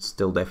guys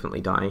still definitely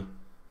die,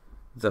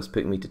 thus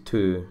putting me to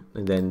 2,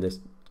 and then this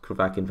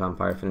Krovakian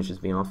vampire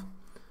finishes me off.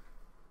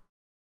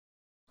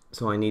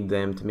 So I need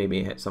them to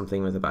maybe hit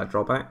something with a bad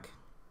drawback,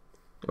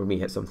 or me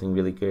hit something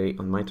really great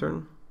on my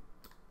turn.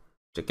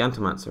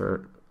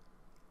 Gigantomancer.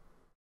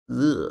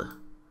 Ugh.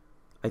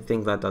 I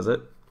think that does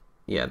it.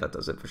 Yeah, that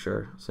does it for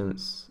sure,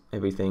 since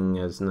everything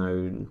is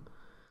now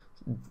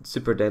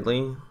super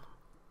deadly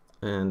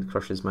and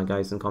crushes my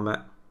guys in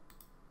combat.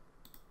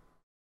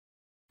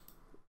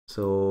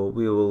 So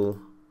we will...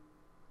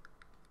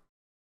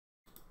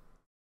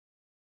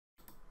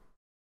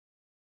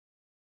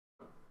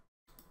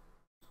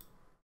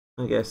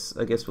 I guess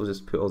we'll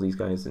just put all these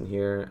guys in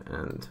here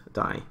and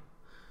die.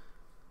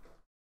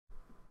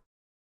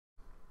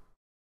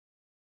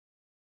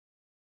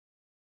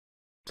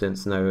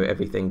 Since now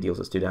everything deals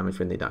us 2 damage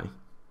when they die.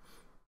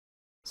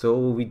 So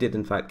we did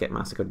in fact get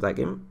massacred that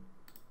game.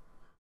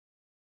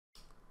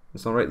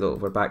 It's alright though,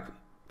 we're back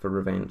for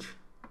revenge.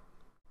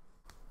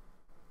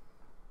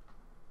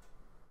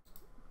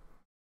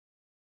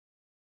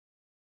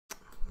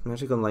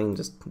 Magic Online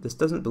this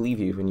doesn't believe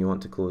you when you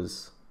want to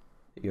close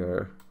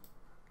your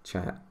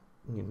chat.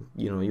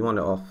 You want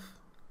it off,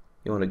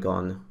 you want it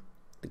gone.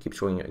 They keep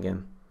showing it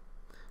again.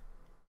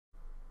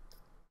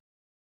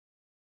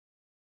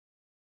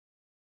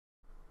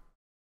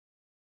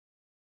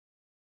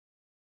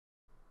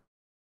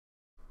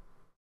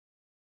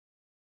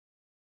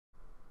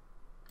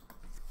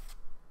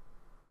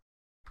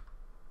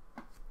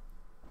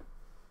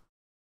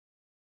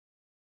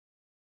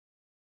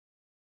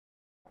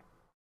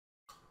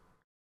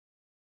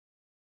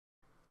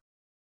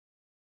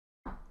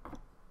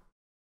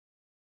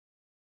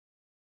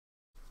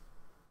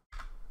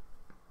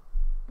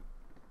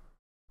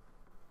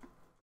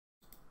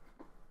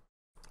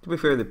 To be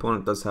fair, the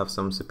opponent does have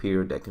some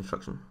superior deck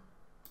construction.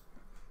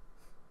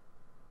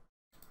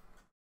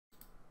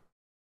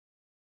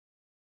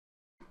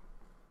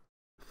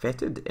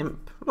 Fetid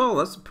Imp. Well,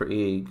 that's a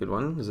pretty good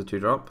one as a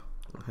 2-drop.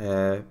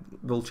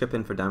 Will chip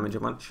in for damage a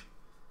bunch,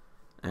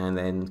 and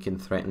then can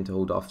threaten to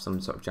hold off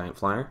some sort of giant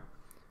flyer.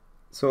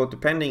 So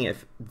depending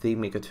if they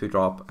make a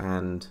 2-drop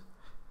and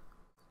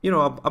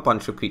a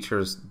bunch of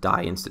creatures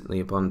die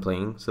instantly upon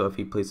playing, so if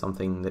he plays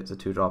something that's a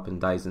 2-drop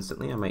and dies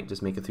instantly, I might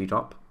just make a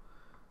 3-drop.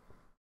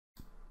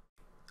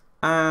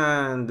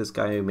 And this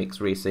guy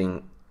makes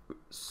racing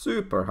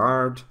super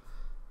hard,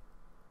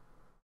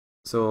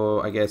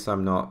 so I guess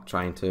I'm not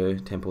trying to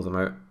tempo them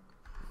out.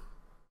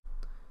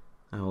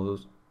 I'll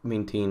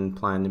maintain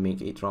plan to make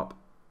 8-drop.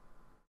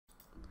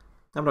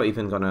 I'm not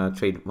even gonna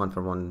trade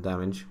 1-for-1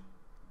 damage.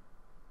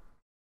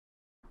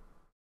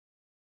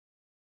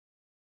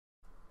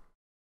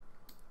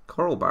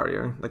 Coral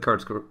Barrier, the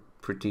card's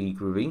pretty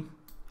groovy,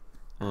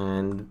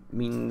 and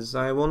means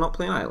I will not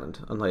play an island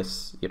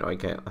unless I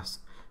get a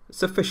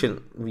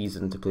sufficient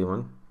reason to play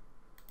one.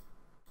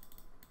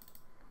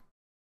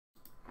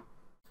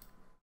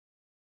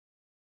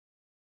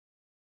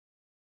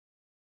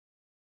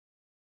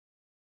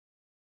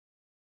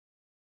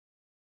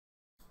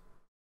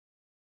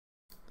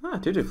 Ah,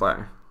 2/2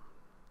 flyer.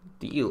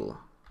 Deal.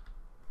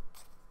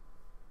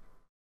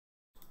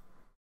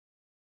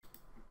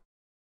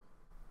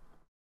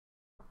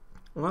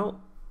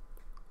 Well,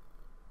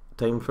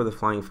 time for the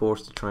Flying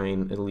Force to try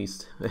and at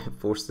least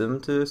force them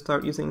to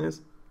start using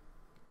this.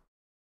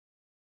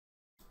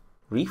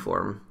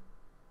 Reform.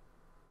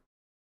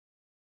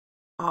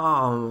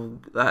 Oh,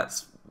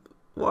 that's...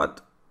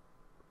 What?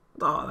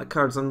 Oh, that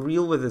card's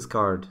unreal with this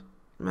card.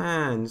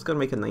 Man, he's gonna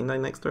make a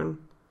 9/9 next turn.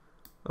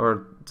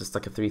 Or just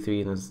like a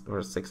 3/3 or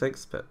a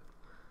 6/6, but...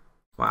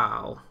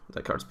 Wow,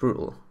 that card's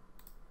brutal.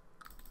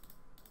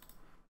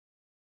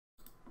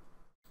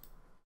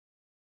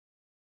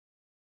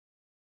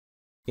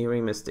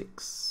 Eerie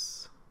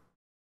Mystics.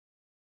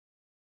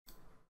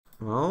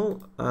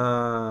 Well,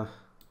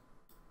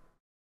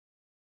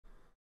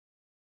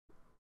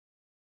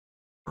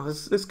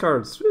 this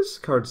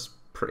card's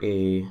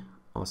pretty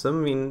awesome.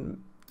 I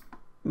mean,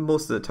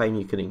 most of the time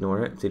you can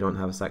ignore it if they don't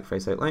have a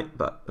sacrifice outlet,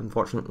 but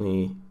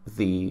unfortunately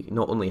they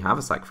not only have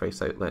a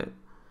sacrifice outlet,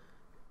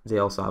 they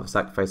also have a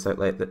sacrifice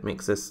outlet that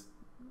makes this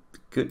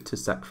good to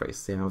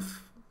sacrifice. They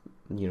have,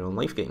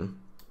 life gain.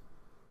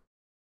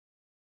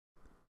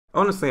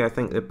 Honestly, I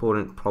think the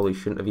opponent probably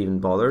shouldn't have even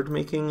bothered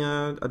making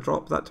a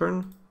drop that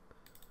turn.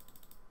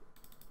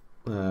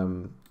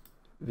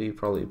 Be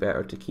probably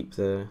better to keep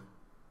the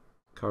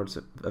cards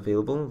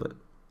available, but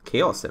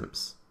Chaos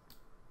Imps.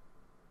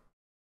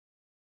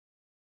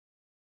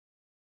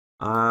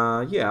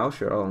 Yeah,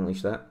 sure, I'll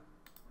unleash that.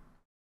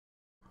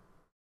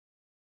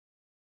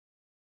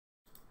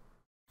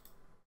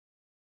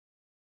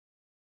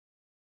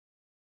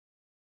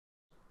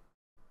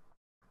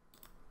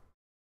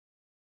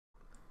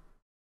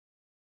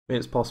 I mean,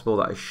 it's possible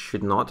that I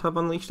should not have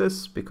unleashed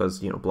this because,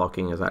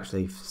 blocking is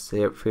actually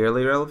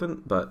fairly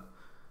relevant, but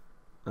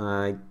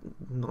I'm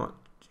not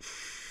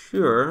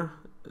sure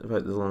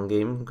about the long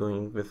game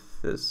going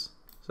with this,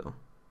 so.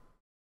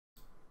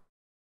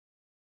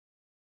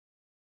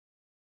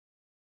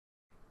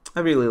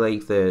 I really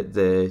like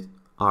the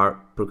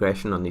art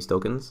progression on these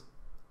tokens.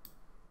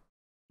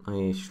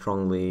 I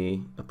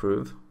strongly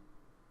approve.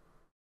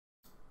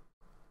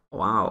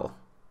 Wow.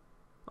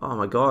 Oh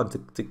my god,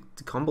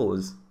 the combo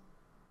is...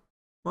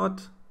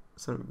 What?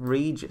 It's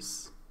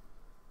outrageous.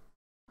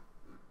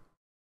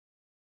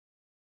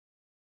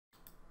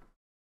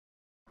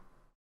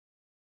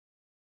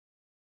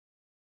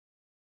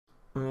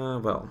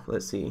 Well,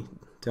 let's see.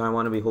 Do I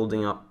want to be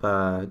holding up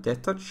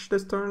Death Touch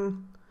this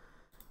turn?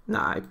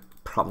 Nah, I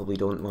probably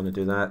don't want to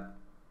do that.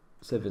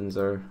 Sevens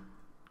are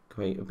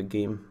quite a big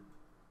game.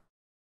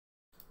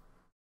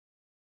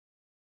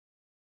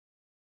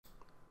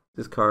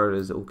 This card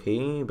is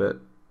okay, but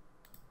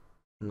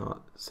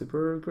not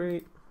super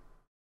great.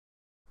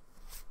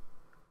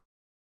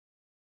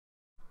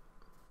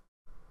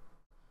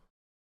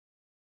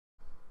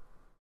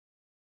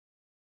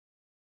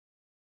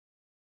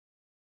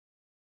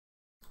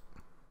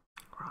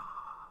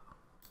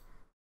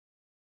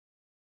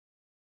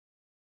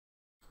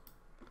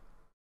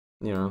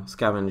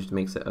 Scavenged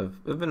makes it a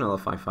vanilla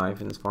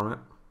 5/5 in this format.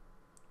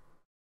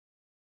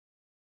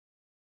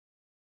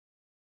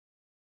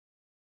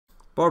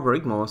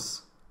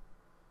 Borborygmos.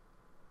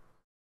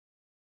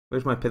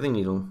 Where's my pithing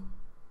needle?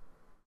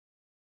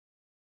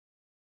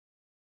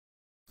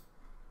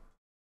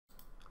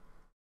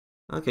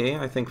 Okay,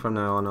 I think from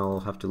now on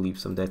I'll have to leave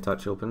some Death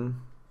Touch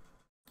open.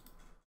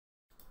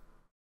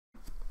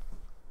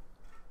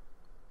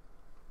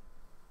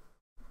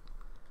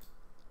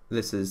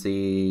 This is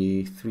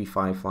a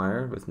 3/5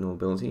 flyer with no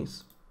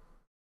abilities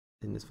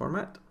in this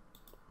format.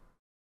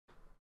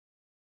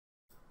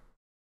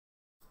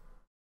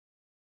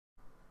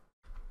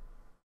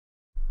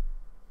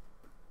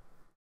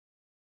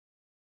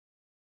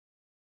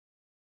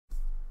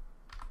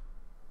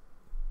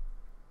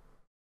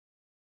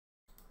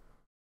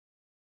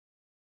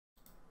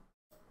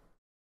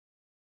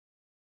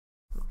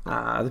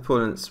 The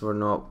opponents were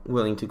not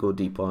willing to go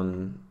deep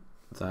on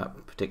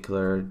that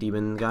particular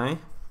demon guy.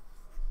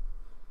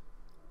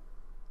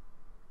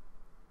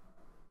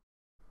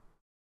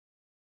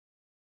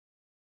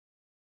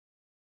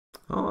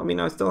 Oh, I mean,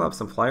 I still have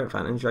some flyer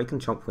advantage. I can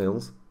chump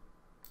whales.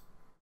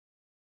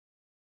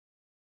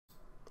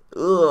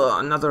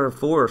 Ugh, another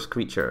force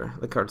creature.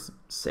 The card's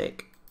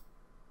sick.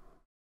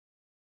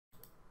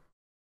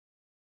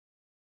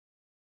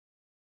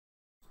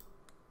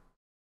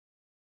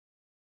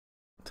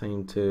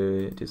 Time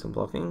to do some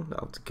blocking.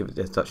 I'll give it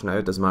Death Touch now,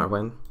 it doesn't matter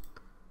when.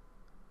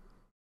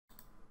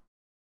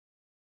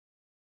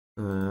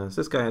 So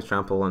this guy has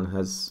trample and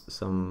has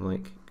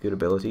some good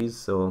abilities,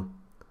 so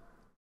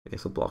I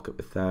guess I'll block it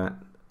with that.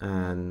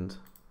 And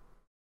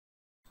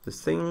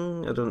this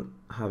thing, I don't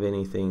have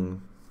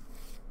anything.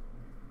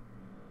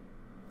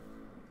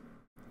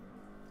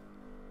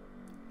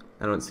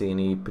 I don't see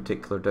any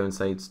particular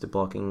downsides to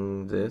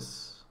blocking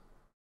this.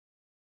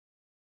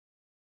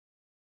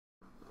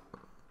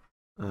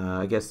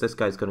 I guess this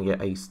guy's going to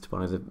get iced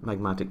by the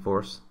Magmatic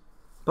Force.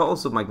 But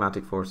also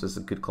Magmatic Force is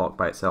a good clock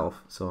by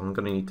itself, so I'm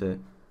going to need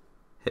to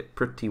hit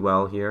pretty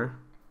well here.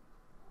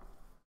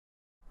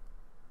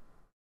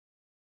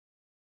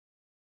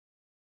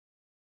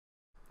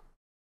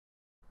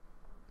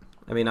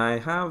 I mean, I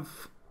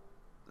have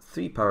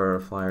 3 power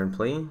flyer in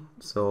play,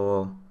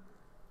 so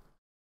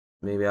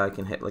maybe I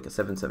can hit like a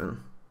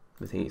 7/7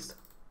 with haste.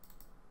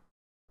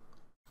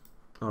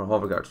 Or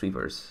Hoverguard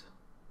Sweepers.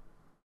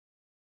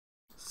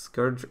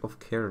 Scourge of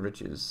Care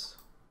Ridges.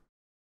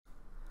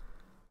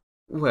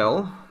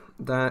 Well,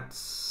 that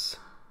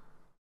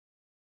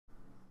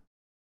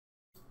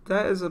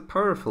is a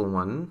powerful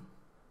one.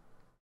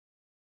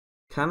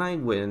 Can I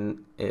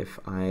win if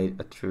I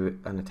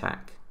attribute an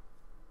attack?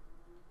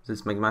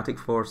 This Magmatic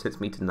Force hits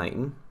me to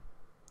 9.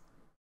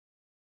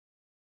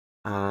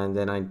 And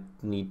then I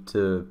need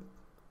to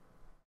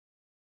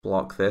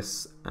block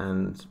this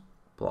and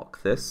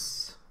block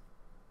this.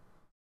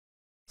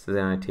 So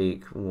then I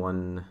take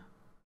 1,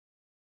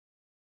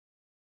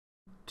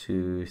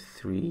 2,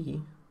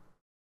 3.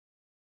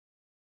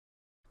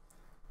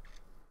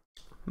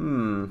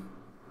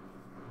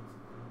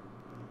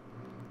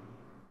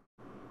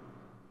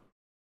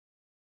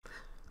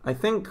 I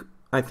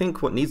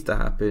think what needs to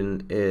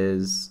happen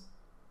is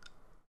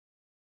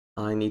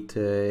I need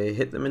to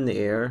hit them in the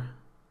air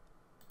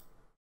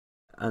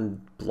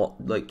and block,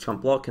 like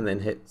chump block, and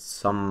then hit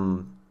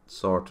some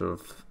sort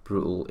of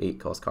brutal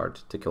 8-cost card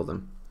to kill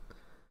them.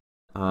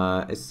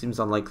 It seems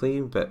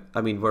unlikely, but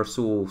I mean we're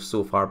so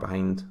far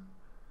behind.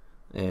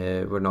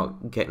 We're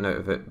not getting out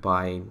of it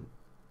by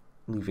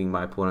leaving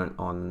my opponent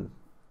on,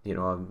 you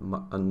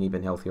know, an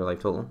even healthier life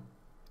total.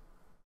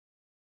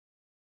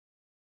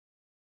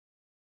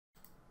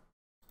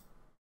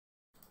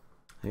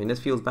 I mean,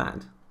 this feels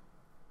bad.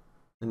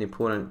 And the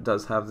opponent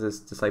does have this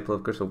Disciple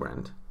of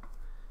Griselbrand.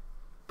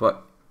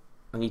 But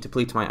I need to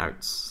play to my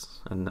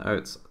outs, and the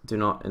outs do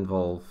not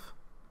involve,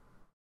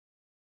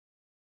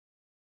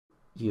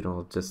 you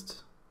know,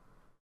 just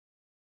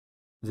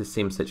the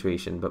same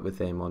situation, but with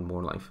them on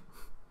more life.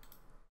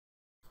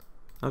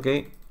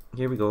 Okay,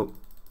 here we go.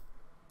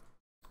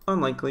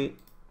 Unlikely,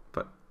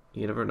 but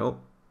you never know.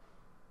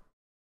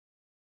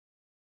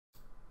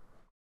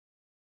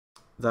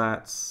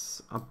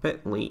 That's a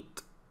bit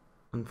late,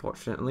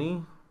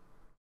 unfortunately,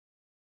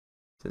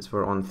 since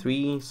we're on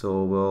 3,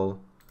 so we'll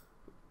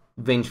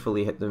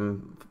vengefully hit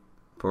them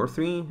for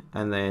 3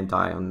 and then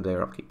die on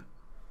their upkeep.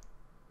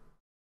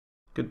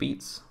 Good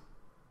beats.